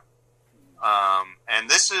Nirvana, and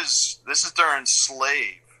this is during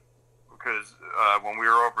Slave, because when we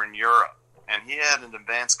were over in Europe, and he had an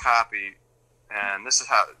advanced copy, and this is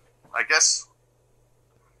how, I guess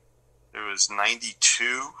it was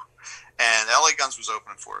 92. And LA Guns was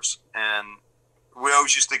opening for us, and we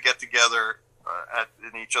always used to get together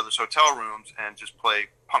in each other's hotel rooms and just play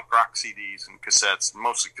punk rock CDs and cassettes,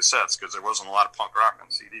 mostly cassettes, because there wasn't a lot of punk rock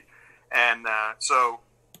on CD. And so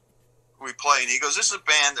we play, and he goes, "This is a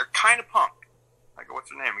band. They're kind of punk." I go,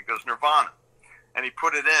 "What's their name?" He goes, "Nirvana," and he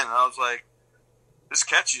put it in, and I was like, "This is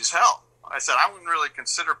catchy as hell." I said, "I wouldn't really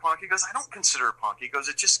consider punk." He goes, "I don't consider it punk." He goes,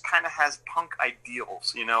 "It just kind of has punk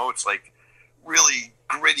ideals, It's like really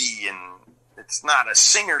gritty, and it's not a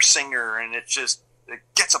singer, and it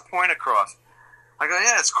gets a point across." I go,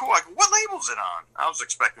 yeah, it's cool. I go, what label's it on? I was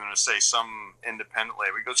expecting him to say some independent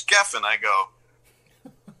label. He goes, Geffen. I go,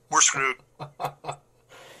 we're screwed. He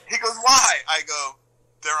goes, why? I go,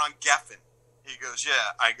 they're on Geffen. He goes,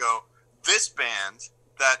 yeah. I go, this band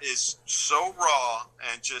that is so raw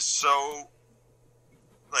and just so,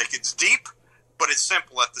 like, it's deep, but it's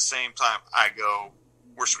simple at the same time. I go,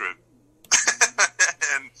 we're screwed.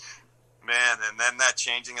 And, man, and then that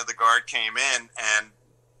changing of the guard came in, and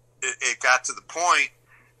it got to the point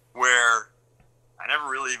where I never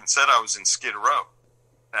really even said I was in Skid Row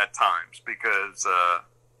at times, because I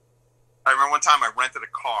remember one time I rented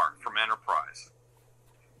a car from Enterprise,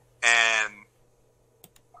 and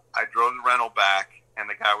I drove the rental back, and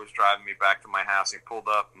the guy was driving me back to my house. He pulled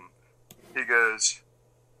up, and he goes,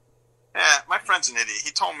 yeah, my friend's an idiot.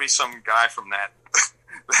 He told me some guy from that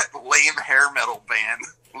that lame hair metal band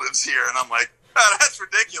lives here, and I'm like, oh, that's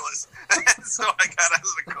ridiculous. So I got out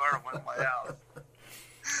of the car and went to my house.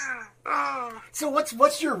 So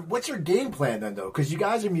what's your game plan then, though? Because you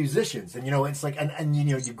guys are musicians, and it's like, and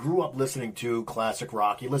you grew up listening to classic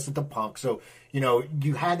rock, you listened to punk, so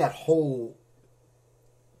you had that whole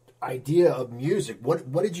idea of music.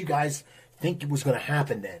 What did you guys think was going to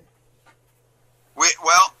happen then?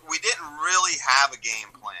 We didn't really have a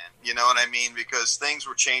game plan, you know what I mean? Because things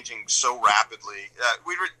were changing so rapidly.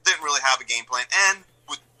 We didn't really have a game plan. And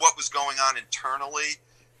with what was going on internally,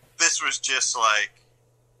 this was just like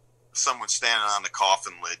someone standing on the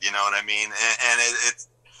coffin lid, you know what I mean?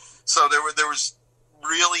 So there was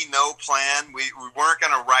really no plan. We weren't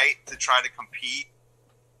going to write to try to compete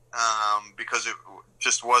because it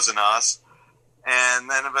just wasn't us. And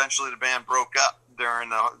then eventually the band broke up during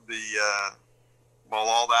the while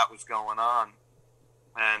all that was going on,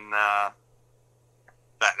 and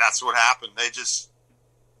that's what happened. They just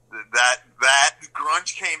that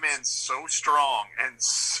grunge came in so strong, and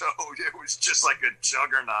so it was just like a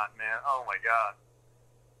juggernaut, man. Oh my god,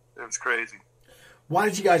 it was crazy. Why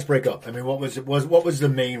did you guys break up? I mean, what was the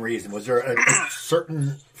main reason? Was there a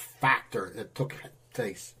certain factor that took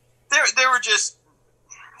place? There were just,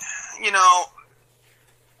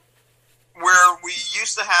 where we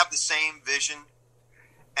used to have the same vision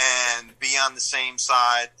and be on the same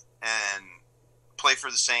side and play for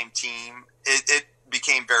the same team, it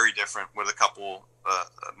became very different with a couple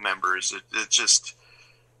members. It just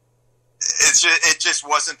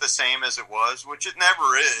wasn't the same as it was, which it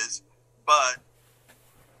never is. But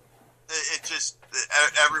it just,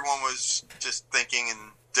 everyone was just thinking in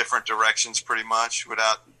different directions, pretty much,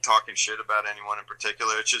 without talking shit about anyone in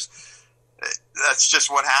particular. That's just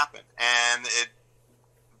what happened, and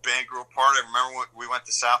band grew apart. I remember when we went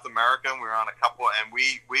to South America, and we were on a couple, and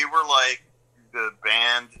we were like the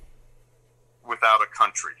band without a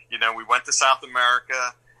country. We went to South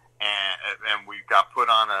America, and we got put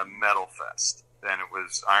on a metal fest. Then it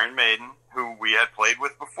was Iron Maiden, who we had played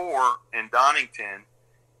with before in Donington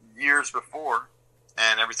years before,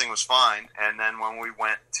 and everything was fine. And then when we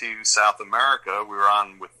went to South America, we were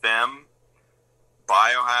on with them,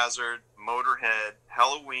 Biohazard, Motorhead,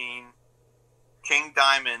 Halloween, King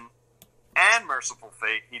Diamond, and Merciful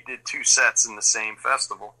Fate. He did 2 sets in the same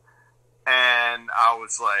festival. And I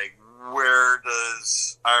was like, where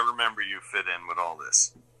does I Remember You fit in with all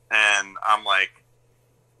this? And I'm like,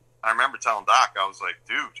 I remember telling Doc, I was like,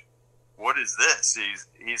 dude, what is this?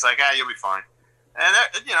 He's like, you'll be fine. And,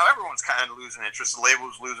 everyone's kind of losing interest. The label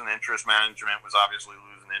was losing interest. Management was obviously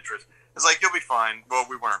losing interest. It's like, you'll be fine. Well,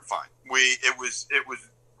 we weren't fine. It was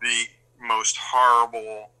the most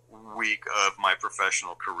horrible week of my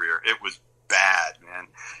professional career. It was bad, man.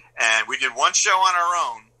 And we did one show on our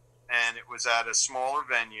own, and it was at a smaller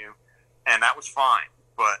venue, and that was fine.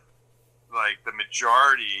 But like the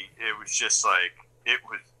majority, it was just like it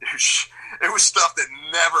was stuff that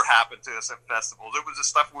never happened to us at festivals. It was the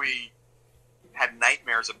stuff we had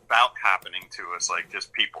nightmares about happening to us, like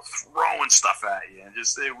just people throwing stuff at you, and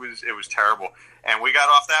just it was terrible. And we got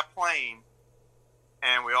off that plane,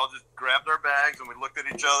 and we all just grabbed our bags and we looked at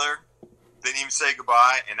each other, didn't even say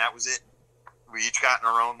goodbye, and that was it. We each got in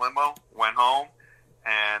our own limo, went home,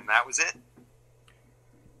 and that was it.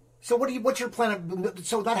 So what's your plan?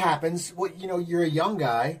 So that happens. You're a young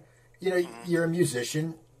guy. You're a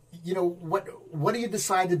musician. What do you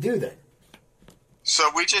decide to do then? So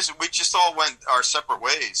we just all went our separate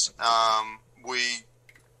ways.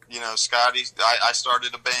 Scotty, I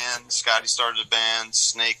started a band. Scotty started a band.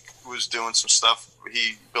 Snake was doing some stuff.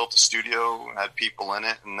 He built a studio, had people in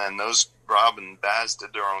it, and then Rob and Baz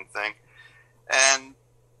did their own thing. And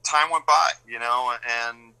time went by,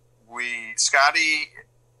 and Scotty,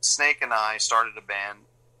 Snake, and I started a band,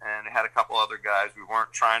 and it had a couple other guys. We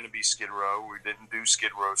weren't trying to be Skid Row. We didn't do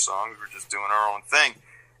Skid Row songs. We were just doing our own thing,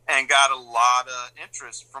 and got a lot of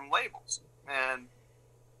interest from labels. And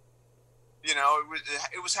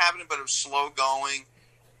it was happening, but it was slow going,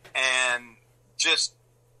 and just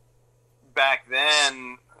back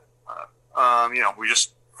then, we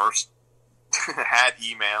just first had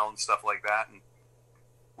email and stuff like that, and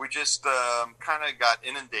we just kind of got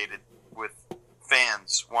inundated with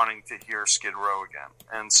fans wanting to hear Skid Row again.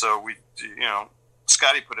 And so we,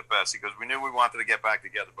 Scotty put it best. He goes, we knew we wanted to get back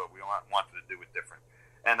together, but we wanted to do it different.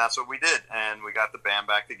 And that's what we did. And we got the band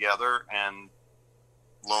back together, and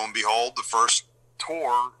lo and behold, the first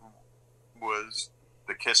tour was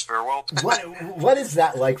the Kiss farewell tour. What is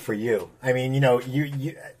that like for you? I mean,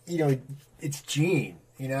 it's Gene.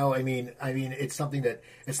 I mean, it's something that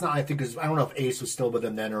it's not. I think because I don't know if Ace was still with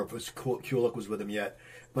him then, or if it was Kulick was with him yet.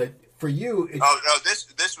 But for you,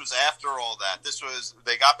 this was after all that. This was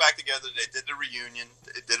they got back together. They did the reunion.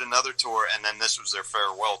 They did another tour, and then this was their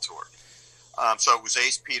farewell tour. So it was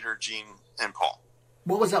Ace, Peter, Gene, and Paul.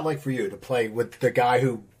 What was that like for you to play with the guy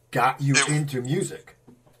who got you into music?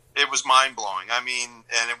 It was mind blowing. I mean,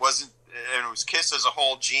 and it was Kiss as a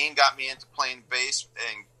whole. Gene got me into playing bass,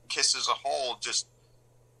 and Kiss as a whole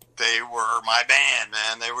they were my band,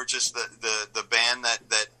 man. They were just the band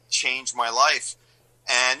that changed my life.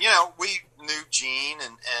 And, we knew Gene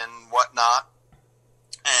and whatnot.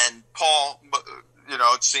 And Paul,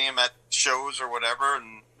 see him at shows or whatever,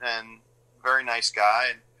 and very nice guy.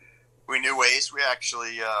 And we knew Ace. We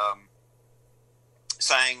actually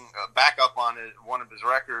sang backup on one of his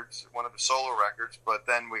records, one of his solo records. But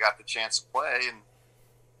then we got the chance to play, and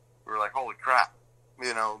we were like, holy crap.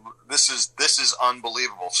 This is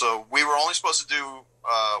unbelievable. So we were only supposed to do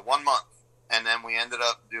 1 month, and then we ended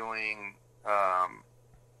up doing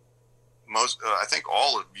I think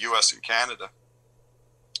all of U.S. and Canada.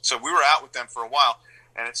 So we were out with them for a while,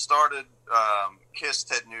 and it started Kiss,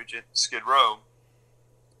 Ted Nugent, Skid Row,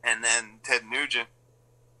 and then Ted Nugent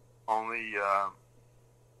only, I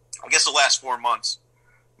guess the last 4 months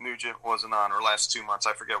Nugent wasn't on, or last 2 months,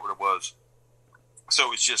 I forget what it was. So it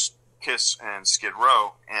was just Kiss and Skid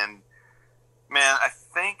Row, and man,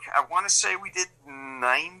 I want to say we did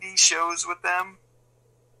 90 shows with them,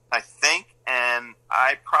 I think, and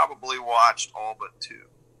I probably watched all but 2.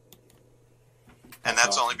 And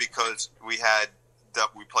that's only because we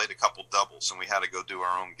played a couple doubles, and we had to go do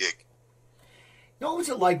our own gig. What was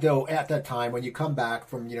it like, though, at that time when you come back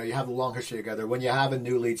from, you have a long history together, when you have a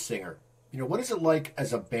new lead singer? What is it like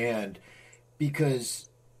as a band? Because,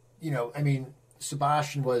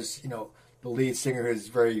 Sebastian was, the lead singer who's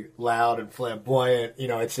very loud and flamboyant.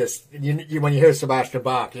 It's just, when you hear Sebastian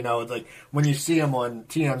Bach, it's like when you see him on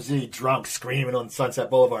TMZ drunk screaming on Sunset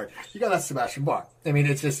Boulevard, you got that Sebastian Bach. I mean,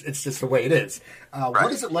 it's just the way it is. Right.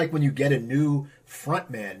 What is it like when you get a new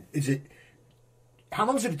frontman? How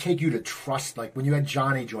long does it take you to trust, like when you had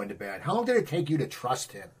Johnny join the band, how long did it take you to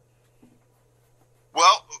trust him?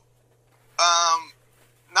 Well,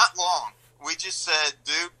 not long. We just said,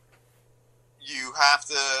 dude, you have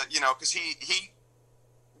to, because he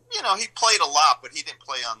played a lot, but he didn't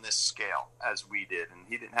play on this scale as we did, and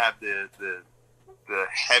he didn't have the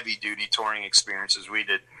heavy duty touring experience as we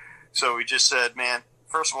did. So we just said, man,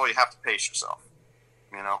 first of all, you have to pace yourself.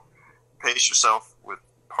 Pace yourself with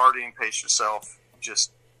partying, pace yourself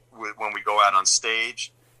just when we go out on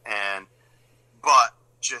stage, but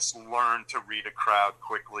just learn to read a crowd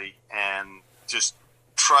quickly and just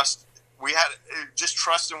trust. Just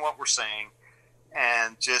trust in what we're saying,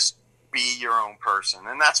 and just be your own person.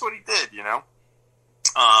 And that's what he did, He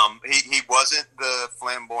wasn't the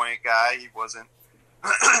flamboyant guy. He wasn't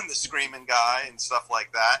the screaming guy and stuff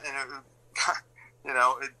like that. And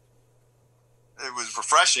it was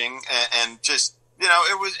refreshing and just,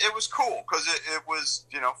 it was cool because it was,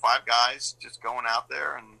 5 guys just going out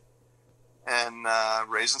there and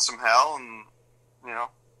raising some hell and,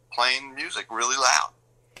 playing music really loud.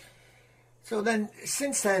 So then,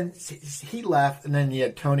 since then, he left, and then you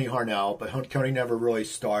had Tony Harnell, but Tony never really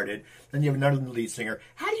started. Then you have another lead singer.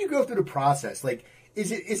 How do you go through the process? Like,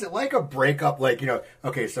 is it like a breakup? Like,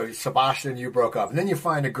 okay, so Sebastian, you broke up, and then you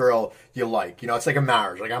find a girl you like. It's like a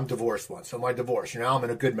marriage. Like, I'm divorced once, so my divorce. I'm in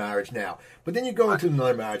a good marriage now. But then you go into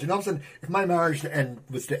another marriage, and all of a sudden, if my marriage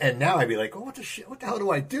was to end now, I'd be like, oh, what the hell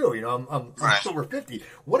do I do? I'm over 50.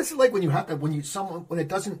 What is it like when you have to,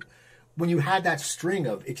 when you had that string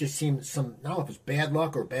of, it just seemed I don't know if it's bad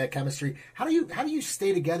luck or bad chemistry. How do you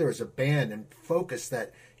stay together as a band and focus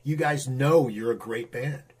that you guys know you're a great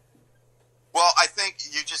band? Well, I think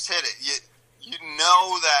you just hit it. You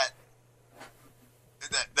know that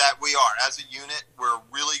that we are. As a unit, we're a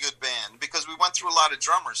really good band because we went through a lot of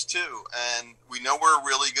drummers too, and we know we're a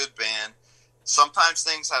really good band. Sometimes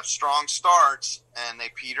things have strong starts and they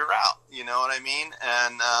peter out, you know what I mean?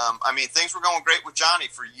 And, things were going great with Johnny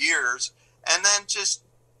for years, and then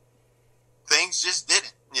things just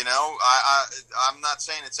didn't, you know? I'm not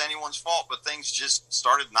saying it's anyone's fault, but things just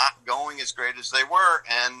started not going as great as they were,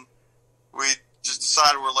 and we just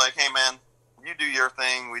decided, we're like, hey man, you do your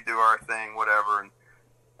thing, we do our thing, whatever,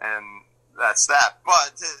 and that's that.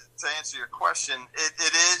 But to answer your question,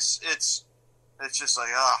 it's just like,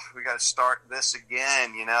 we got to start this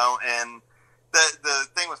again, you know. And the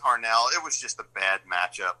thing with Harnell, it was just a bad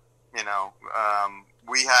matchup, you know.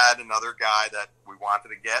 We had another guy that we wanted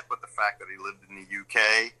to get, but the fact that he lived in the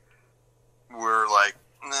UK, we're like,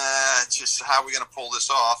 nah, it's just how are we going to pull this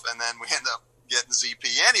off? And then we end up getting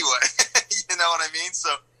ZP anyway, you know what I mean? So,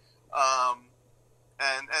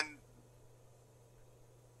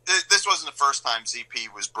 this wasn't the first time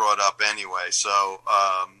ZP was brought up anyway. So,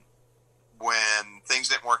 when things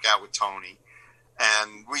didn't work out with Tony,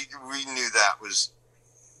 and we knew that was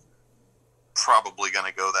probably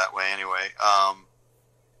going to go that way anyway.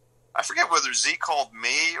 I forget whether Z called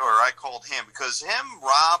me or I called him, because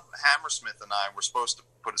Rob Hammersmith, and I were supposed to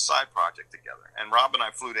put a side project together. And Rob and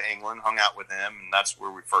I flew to England, hung out with him, and that's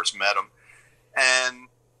where we first met him. And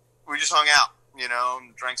we just hung out, you know,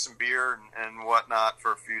 and drank some beer and whatnot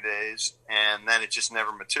for a few days, and then it just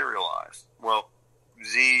never materialized. Well,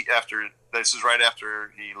 Z, this is right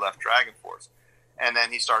after he left Dragon Force, and then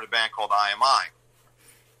he started a band called IMI,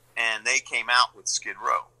 and they came out with Skid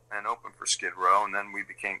Row and opened for Skid Row, and then we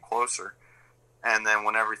became closer. And then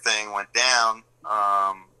when everything went down,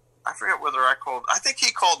 I forget whether I think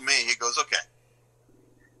he called me. He goes, okay.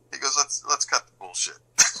 He goes, let's cut the bullshit.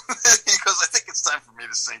 He goes, I think it's time for me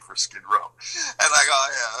to sing for Skid Row. And I go,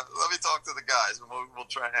 yeah, let me talk to the guys, and we'll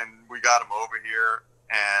try. And we got him over here,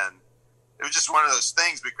 and it was just one of those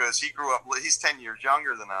things, because he's 10 years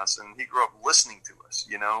younger than us, and he grew up listening to us.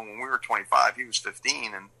 You know, when we were 25, he was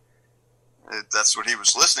 15, and that's what he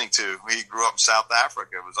was listening to. He grew up in South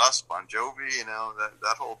Africa. It was us, Bon Jovi, you know,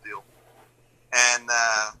 that whole deal. And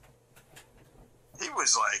he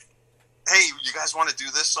was like, hey, you guys want to do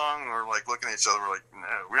this song? And we're like looking at each other, we're like, no,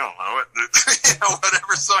 we don't know it. You know,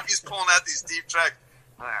 whatever song he's pulling out these deep tracks.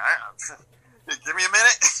 Give me a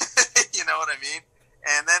minute. You know what I mean?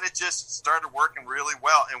 And then it just started working really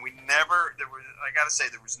well. And I got to say,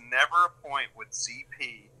 there was never a point with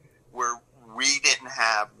ZP where we didn't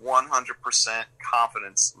have 100%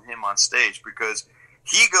 confidence in him on stage, because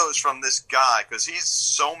he goes from this guy, because he's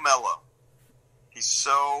so mellow, he's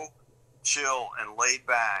so chill and laid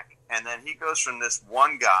back, and then he goes from this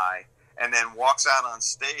one guy and then walks out on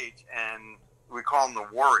stage, and we call him the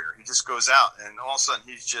warrior. He just goes out, and all of a sudden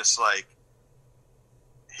he's just like,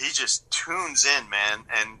 he just tunes in, man,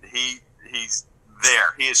 and he's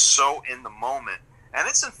there. He is so in the moment, and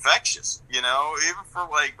it's infectious, you know, even for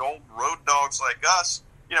like old road dogs like us.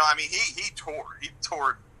 You know, I mean, he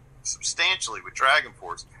toured substantially with Dragon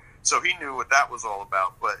Force, so he knew what that was all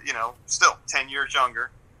about. But, you know, still 10 years younger,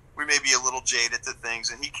 we may be a little jaded to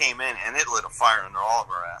things, and he came in and it lit a fire under all of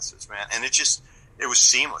our asses, man. And it was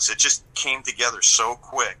seamless. It just came together so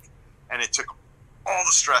quick, and it took all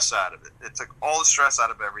the stress out of it. It took all the stress out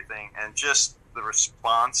of everything, and just the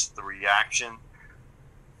response, the reaction,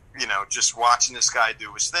 you know, just watching this guy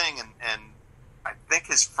do his thing. And I think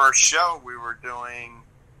his first show we were doing,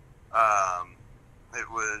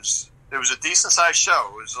 it was a decent sized show.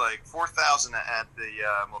 It was like 4,000 at the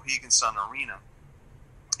Mohegan Sun Arena,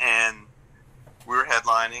 and we were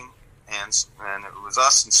headlining, and it was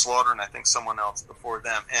us and Slaughter and I think someone else before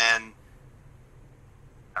them, and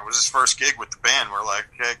that was his first gig with the band. We're like,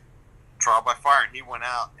 okay, trial by fire, and he went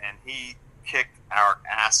out and he kicked our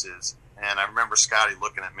asses. And I remember Scotty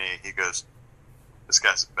looking at me. He goes, "This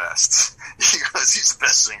guy's the best." He goes, "He's the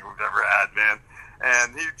best singer we've ever had, man."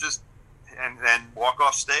 And he just and walk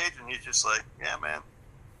off stage, and he's just like, "Yeah, man,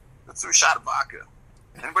 let's do a shot of vodka.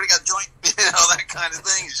 Anybody got a joint?" You know, that kind of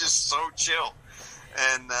thing. He's just so chill,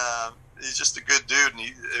 and he's just a good dude. And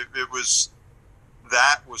it was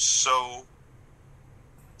so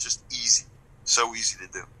just easy, so easy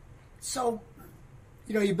to do. So,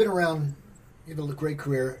 you know, you've been around. You have a great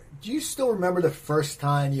career. Do you still remember the first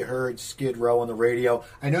time you heard Skid Row on the radio?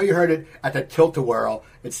 I know you heard it at the Tilt-A-Whirl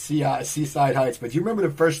at Seaside Heights, but do you remember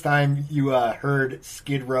the first time you heard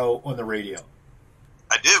Skid Row on the radio?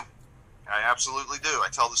 I do. I absolutely do. I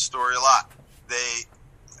tell the story a lot.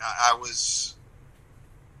 I was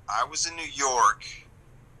in New York.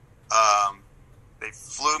 They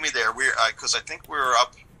flew me there. Because I think we were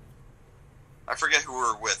up. I forget who we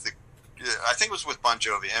were with. I think it was with Bon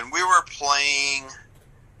Jovi, and we were playing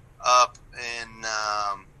up in,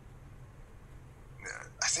 I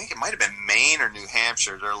think it might have been Maine or New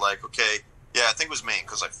Hampshire. They're like, okay, yeah, I think it was Maine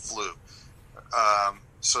because I flew.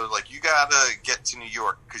 So like, you gotta get to New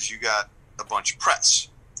York because you got a bunch of press.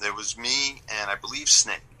 There was me and I believe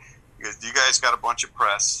Snake. You guys got a bunch of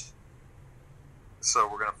press, so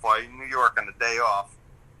we're gonna fly you to New York on the day off,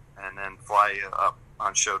 and then fly you up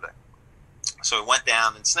on show day. So we went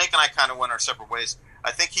down, and Snake and I kind of went our separate ways.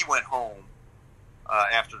 I think he went home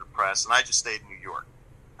after the press, and I just stayed in New York.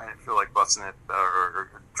 I didn't feel like busting it or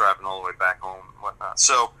driving all the way back home and whatnot.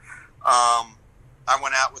 So I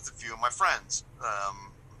went out with a few of my friends,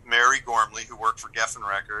 Mary Gormley, who worked for Geffen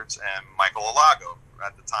Records, and Michael Alago.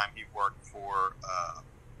 At the time, he worked for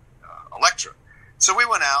Elektra. So we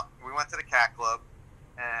went out. We went to the Cat Club,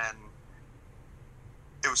 and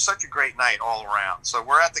it was such a great night all around. So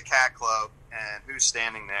we're at the Cat Club, and who's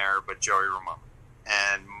standing there but Joey Ramone?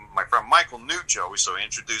 And my friend Michael knew Joey, so he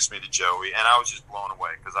introduced me to Joey, and I was just blown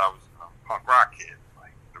away because I was a punk rock kid.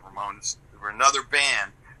 Like, the Ramones were another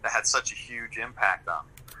band that had such a huge impact on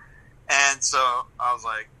me. And so I was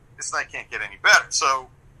like, this night can't get any better. So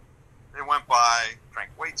it went by,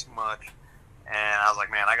 drank way too much, and I was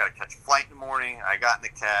like, man, I got to catch a flight in the morning. I got in the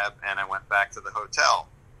cab, and I went back to the hotel.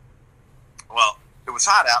 Well, it was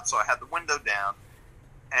hot out, so I had the window down,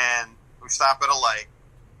 and we stopped at a light,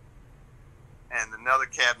 and another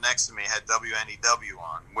cab next to me had WNEW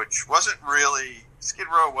on, which wasn't really, Skid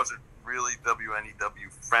Row wasn't really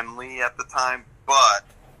WNEW friendly at the time, but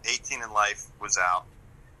 18 in Life was out,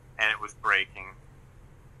 and it was breaking,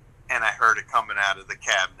 and I heard it coming out of the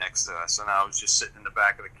cab next to us, and I was just sitting in the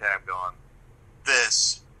back of the cab going,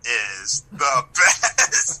 this is the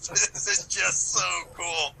best. This is just so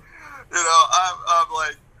cool. You know, I'm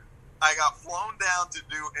like, I got flown down to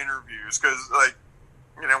do interviews because, like,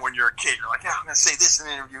 you know, when you're a kid, you're like, yeah, I'm going to say this in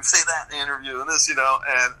an interview, say that in an interview, and this, you know,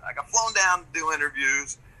 and I got flown down to do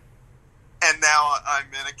interviews, and now I'm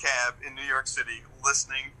in a cab in New York City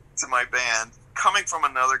listening to my band, coming from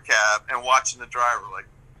another cab and watching the driver, like,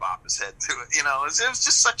 bop his head to it. You know, it was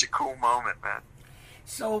just such a cool moment, man.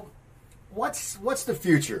 So, what's the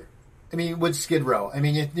future? I mean, with Skid Row, I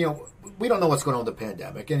mean, you know, we don't know what's going on with the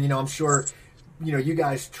pandemic, and, you know, I'm sure, you know, you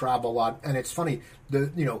guys travel a lot, and it's funny,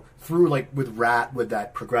 you know, through, like, with Rat, with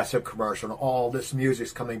that Progressive commercial, and all this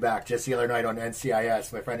music's coming back. Just the other night on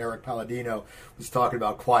NCIS, my friend Eric Palladino was talking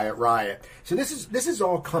about Quiet Riot. So this is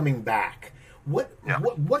all coming back.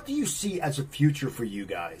 What do you see as a future for you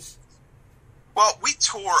guys? Well, we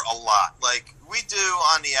tour a lot. Like, we do,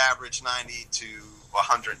 on the average, 90 to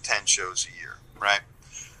 110 shows a year, right?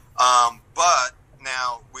 But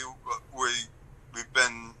now we've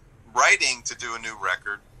been writing to do a new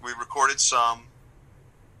record. We recorded some.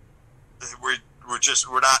 We want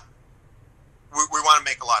to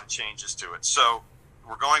make a lot of changes to it. So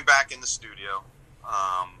we're going back in the studio.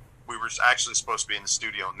 We were actually supposed to be in the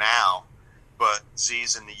studio now, but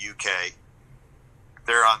Z's in the UK.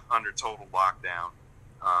 They're under total lockdown.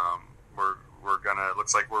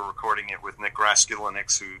 Looks like we're recording it with Nick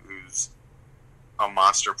Raskulinix, who's a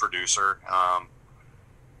monster producer.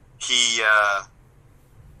 He's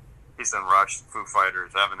done Rush, Foo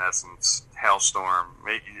Fighters, Evanescence, Hailstorm.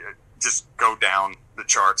 Just go down the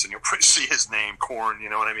charts and you'll probably see his name, Korn, you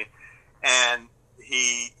know what I mean? And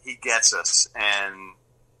he gets us. And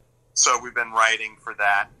so we've been writing for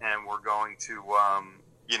that, and we're going to,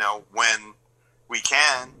 you know, when we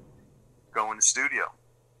can, go in the studio,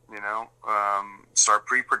 you know, start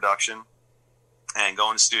pre-production and go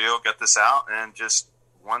in the studio, get this out, and just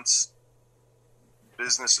once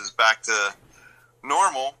business is back to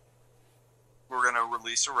normal, we're going to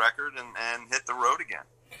release a record and hit the road again.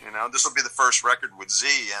 You know, this will be the first record with Z,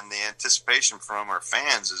 and the anticipation from our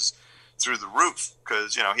fans is through the roof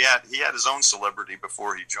because, you know, he had his own celebrity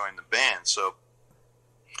before he joined the band. So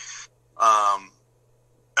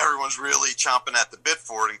everyone's really chomping at the bit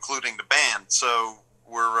for it, including the band. So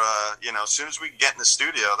we're, you know, as soon as we get in the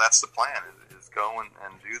studio, that's the plan, is go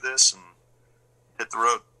and do this and hit the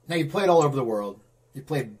road. Now, you played all over the world. You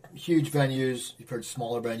played huge venues. You've heard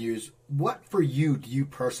smaller venues. What, for you, do you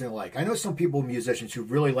personally like? I know some people, musicians, who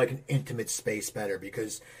really like an intimate space better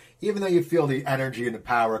because even though you feel the energy and the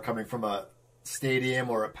power coming from a stadium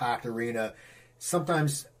or a packed arena,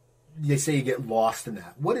 sometimes they say you get lost in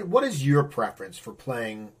that. What is your preference for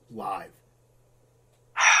playing live?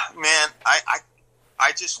 Man,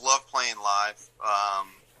 I just love playing live.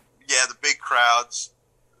 Yeah, the big crowds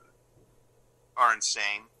are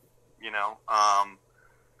insane, you know.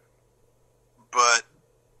 But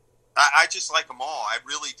I just like them all. I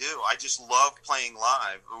really do. I just love playing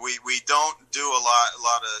live. We don't do a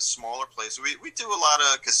lot of smaller places. We do a lot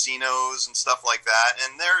of casinos and stuff like that,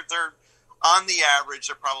 and they're on the average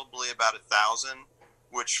they're probably about 1,000,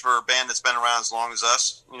 which for a band that's been around as long as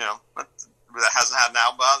us, that hasn't had an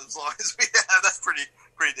album out as long as we have, that's pretty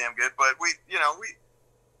damn good. But we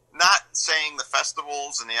not saying the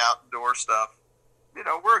festivals and the outdoor stuff,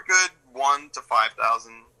 we're a good 1,000 to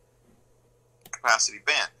 5,000 capacity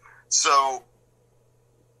band. So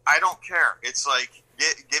I don't care. It's like,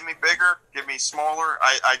 give me bigger, give me smaller.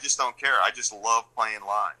 I just don't care. I just love playing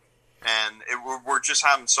live. And we're just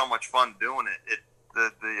having so much fun doing it.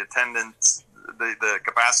 The attendance, the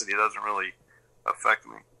capacity doesn't really affect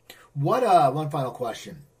me. What one final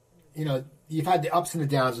question. You've had the ups and the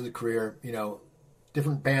downs of the career,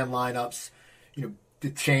 different band lineups, the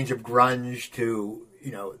change of grunge to,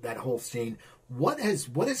 that whole scene. What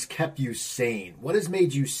has kept you sane? What has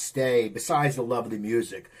made you stay besides the love of the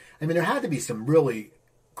music? I mean, there had to be some really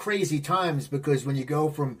crazy times, because when you go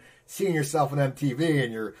from seeing yourself on MTV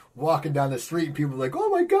and you're walking down the street and people are like, "Oh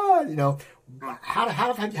my God," how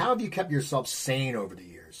have you kept yourself sane over the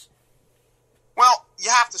years? Well, you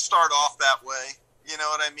have to start off that way. You know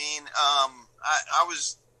what I mean? I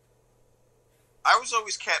was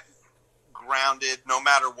always kept grounded, no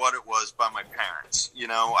matter what it was, by my parents.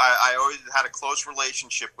 I always had a close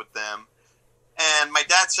relationship with them. And my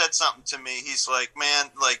dad said something to me. He's like, man,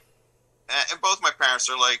 like, and both my parents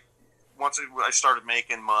are like, once I started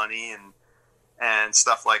making money and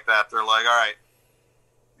stuff like that, they're like, all right,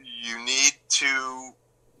 you need to,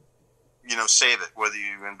 save it, whether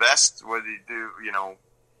you invest, whether you do,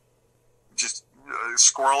 just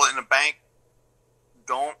squirrel it in a bank.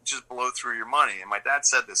 Don't just blow through your money. And my dad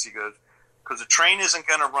said this. He goes, because the train isn't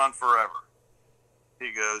going to run forever.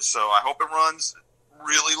 He goes, so I hope it runs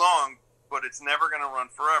really long, but it's never going to run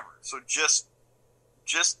forever. So just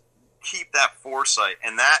keep that foresight.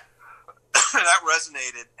 And that that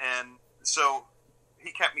resonated. And so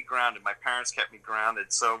he kept me grounded. My parents kept me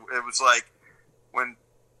grounded. So it was like when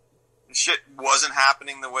shit wasn't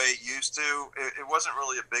happening the way it used to, it wasn't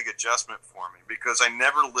really a big adjustment for me, because I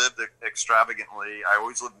never lived extravagantly. I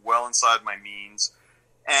always lived well inside my means.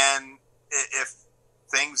 And if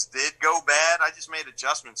things did go bad, I just made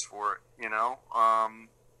adjustments for it,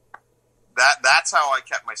 that's how I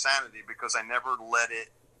kept my sanity, because I never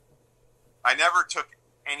took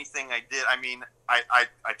anything I did. I mean, I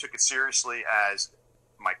took it seriously as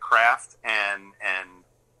my craft, and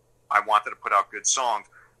I wanted to put out good songs,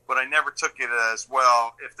 but I never took it as,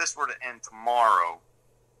 well, if this were to end tomorrow,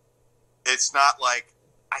 it's not like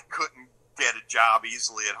I couldn't get a job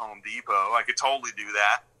easily at Home Depot. I could totally do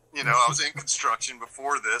that. I was in construction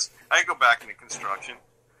before this. I could go back into construction.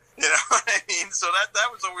 You know what I mean? So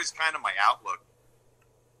that was always kind of my outlook.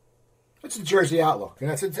 It's a Jersey outlook.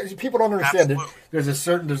 People don't understand Absolutely. that there's a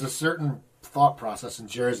certain thought process in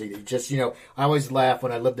Jersey that you just, I always laugh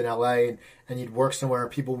when I lived in LA and you'd work somewhere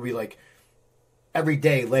and people would be like, every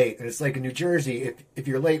day late. And it's like in New Jersey, if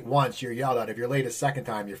you're late once, you're yelled at. If you're late a second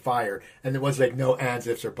time, you're fired. And there was like no ands,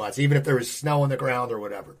 ifs, or buts, even if there was snow on the ground or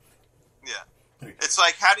whatever. Yeah. It's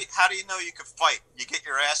like, how do you know you can fight? You get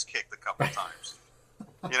your ass kicked a couple of times.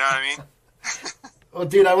 You know what I mean? Well,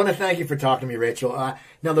 dude, I want to thank you for talking to me, Rachel.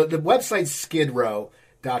 Now, the website's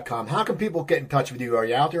skidrow.com. How can people get in touch with you? Are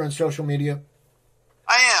you out there on social media?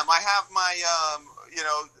 I am. I have my,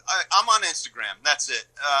 I'm on Instagram. That's it.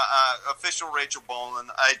 Official Rachel Bolan.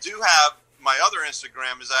 I do have, my other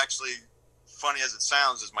Instagram is actually, funny as it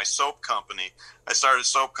sounds, is my soap company. I started a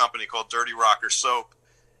soap company called Dirty Rocker Soap.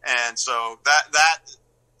 And so that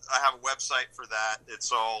I have a website for that.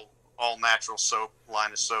 It's all natural soap,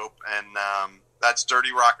 line of soap. And that's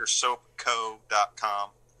dirtyrockersoapco.com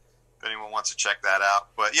if anyone wants to check that out.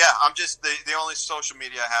 But yeah, I'm just, the only social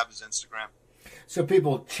media I have is Instagram. So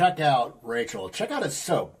people, check out Rachel. Check out his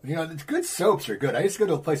soap. Good soaps are good. I used to go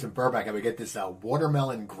to a place in Burbank and we get this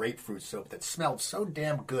watermelon grapefruit soap that smelled so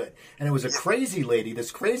damn good. And it was a crazy lady.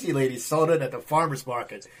 This crazy lady sold it at the farmer's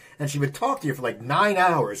market. And she would talk to you for like 9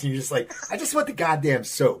 hours. And you're just like, I just want the goddamn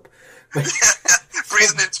soap.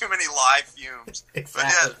 Breathing in too many live fumes.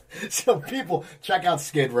 Exactly. Yeah. So people, check out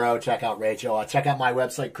Skid Row, check out Rachel, check out my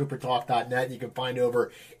website, coopertalk.net. You can find over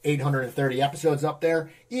 830 episodes up there.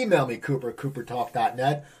 Email me,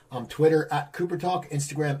 coopertalk.net. I'm Twitter @CooperTalk,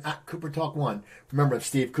 Instagram @CooperTalk1. Remember, I'm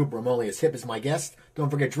Steve Cooper. I'm only as hip as my guest. Don't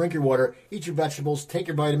forget, drink your water, eat your vegetables, take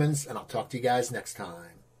your vitamins, and I'll talk to you guys next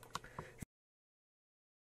time.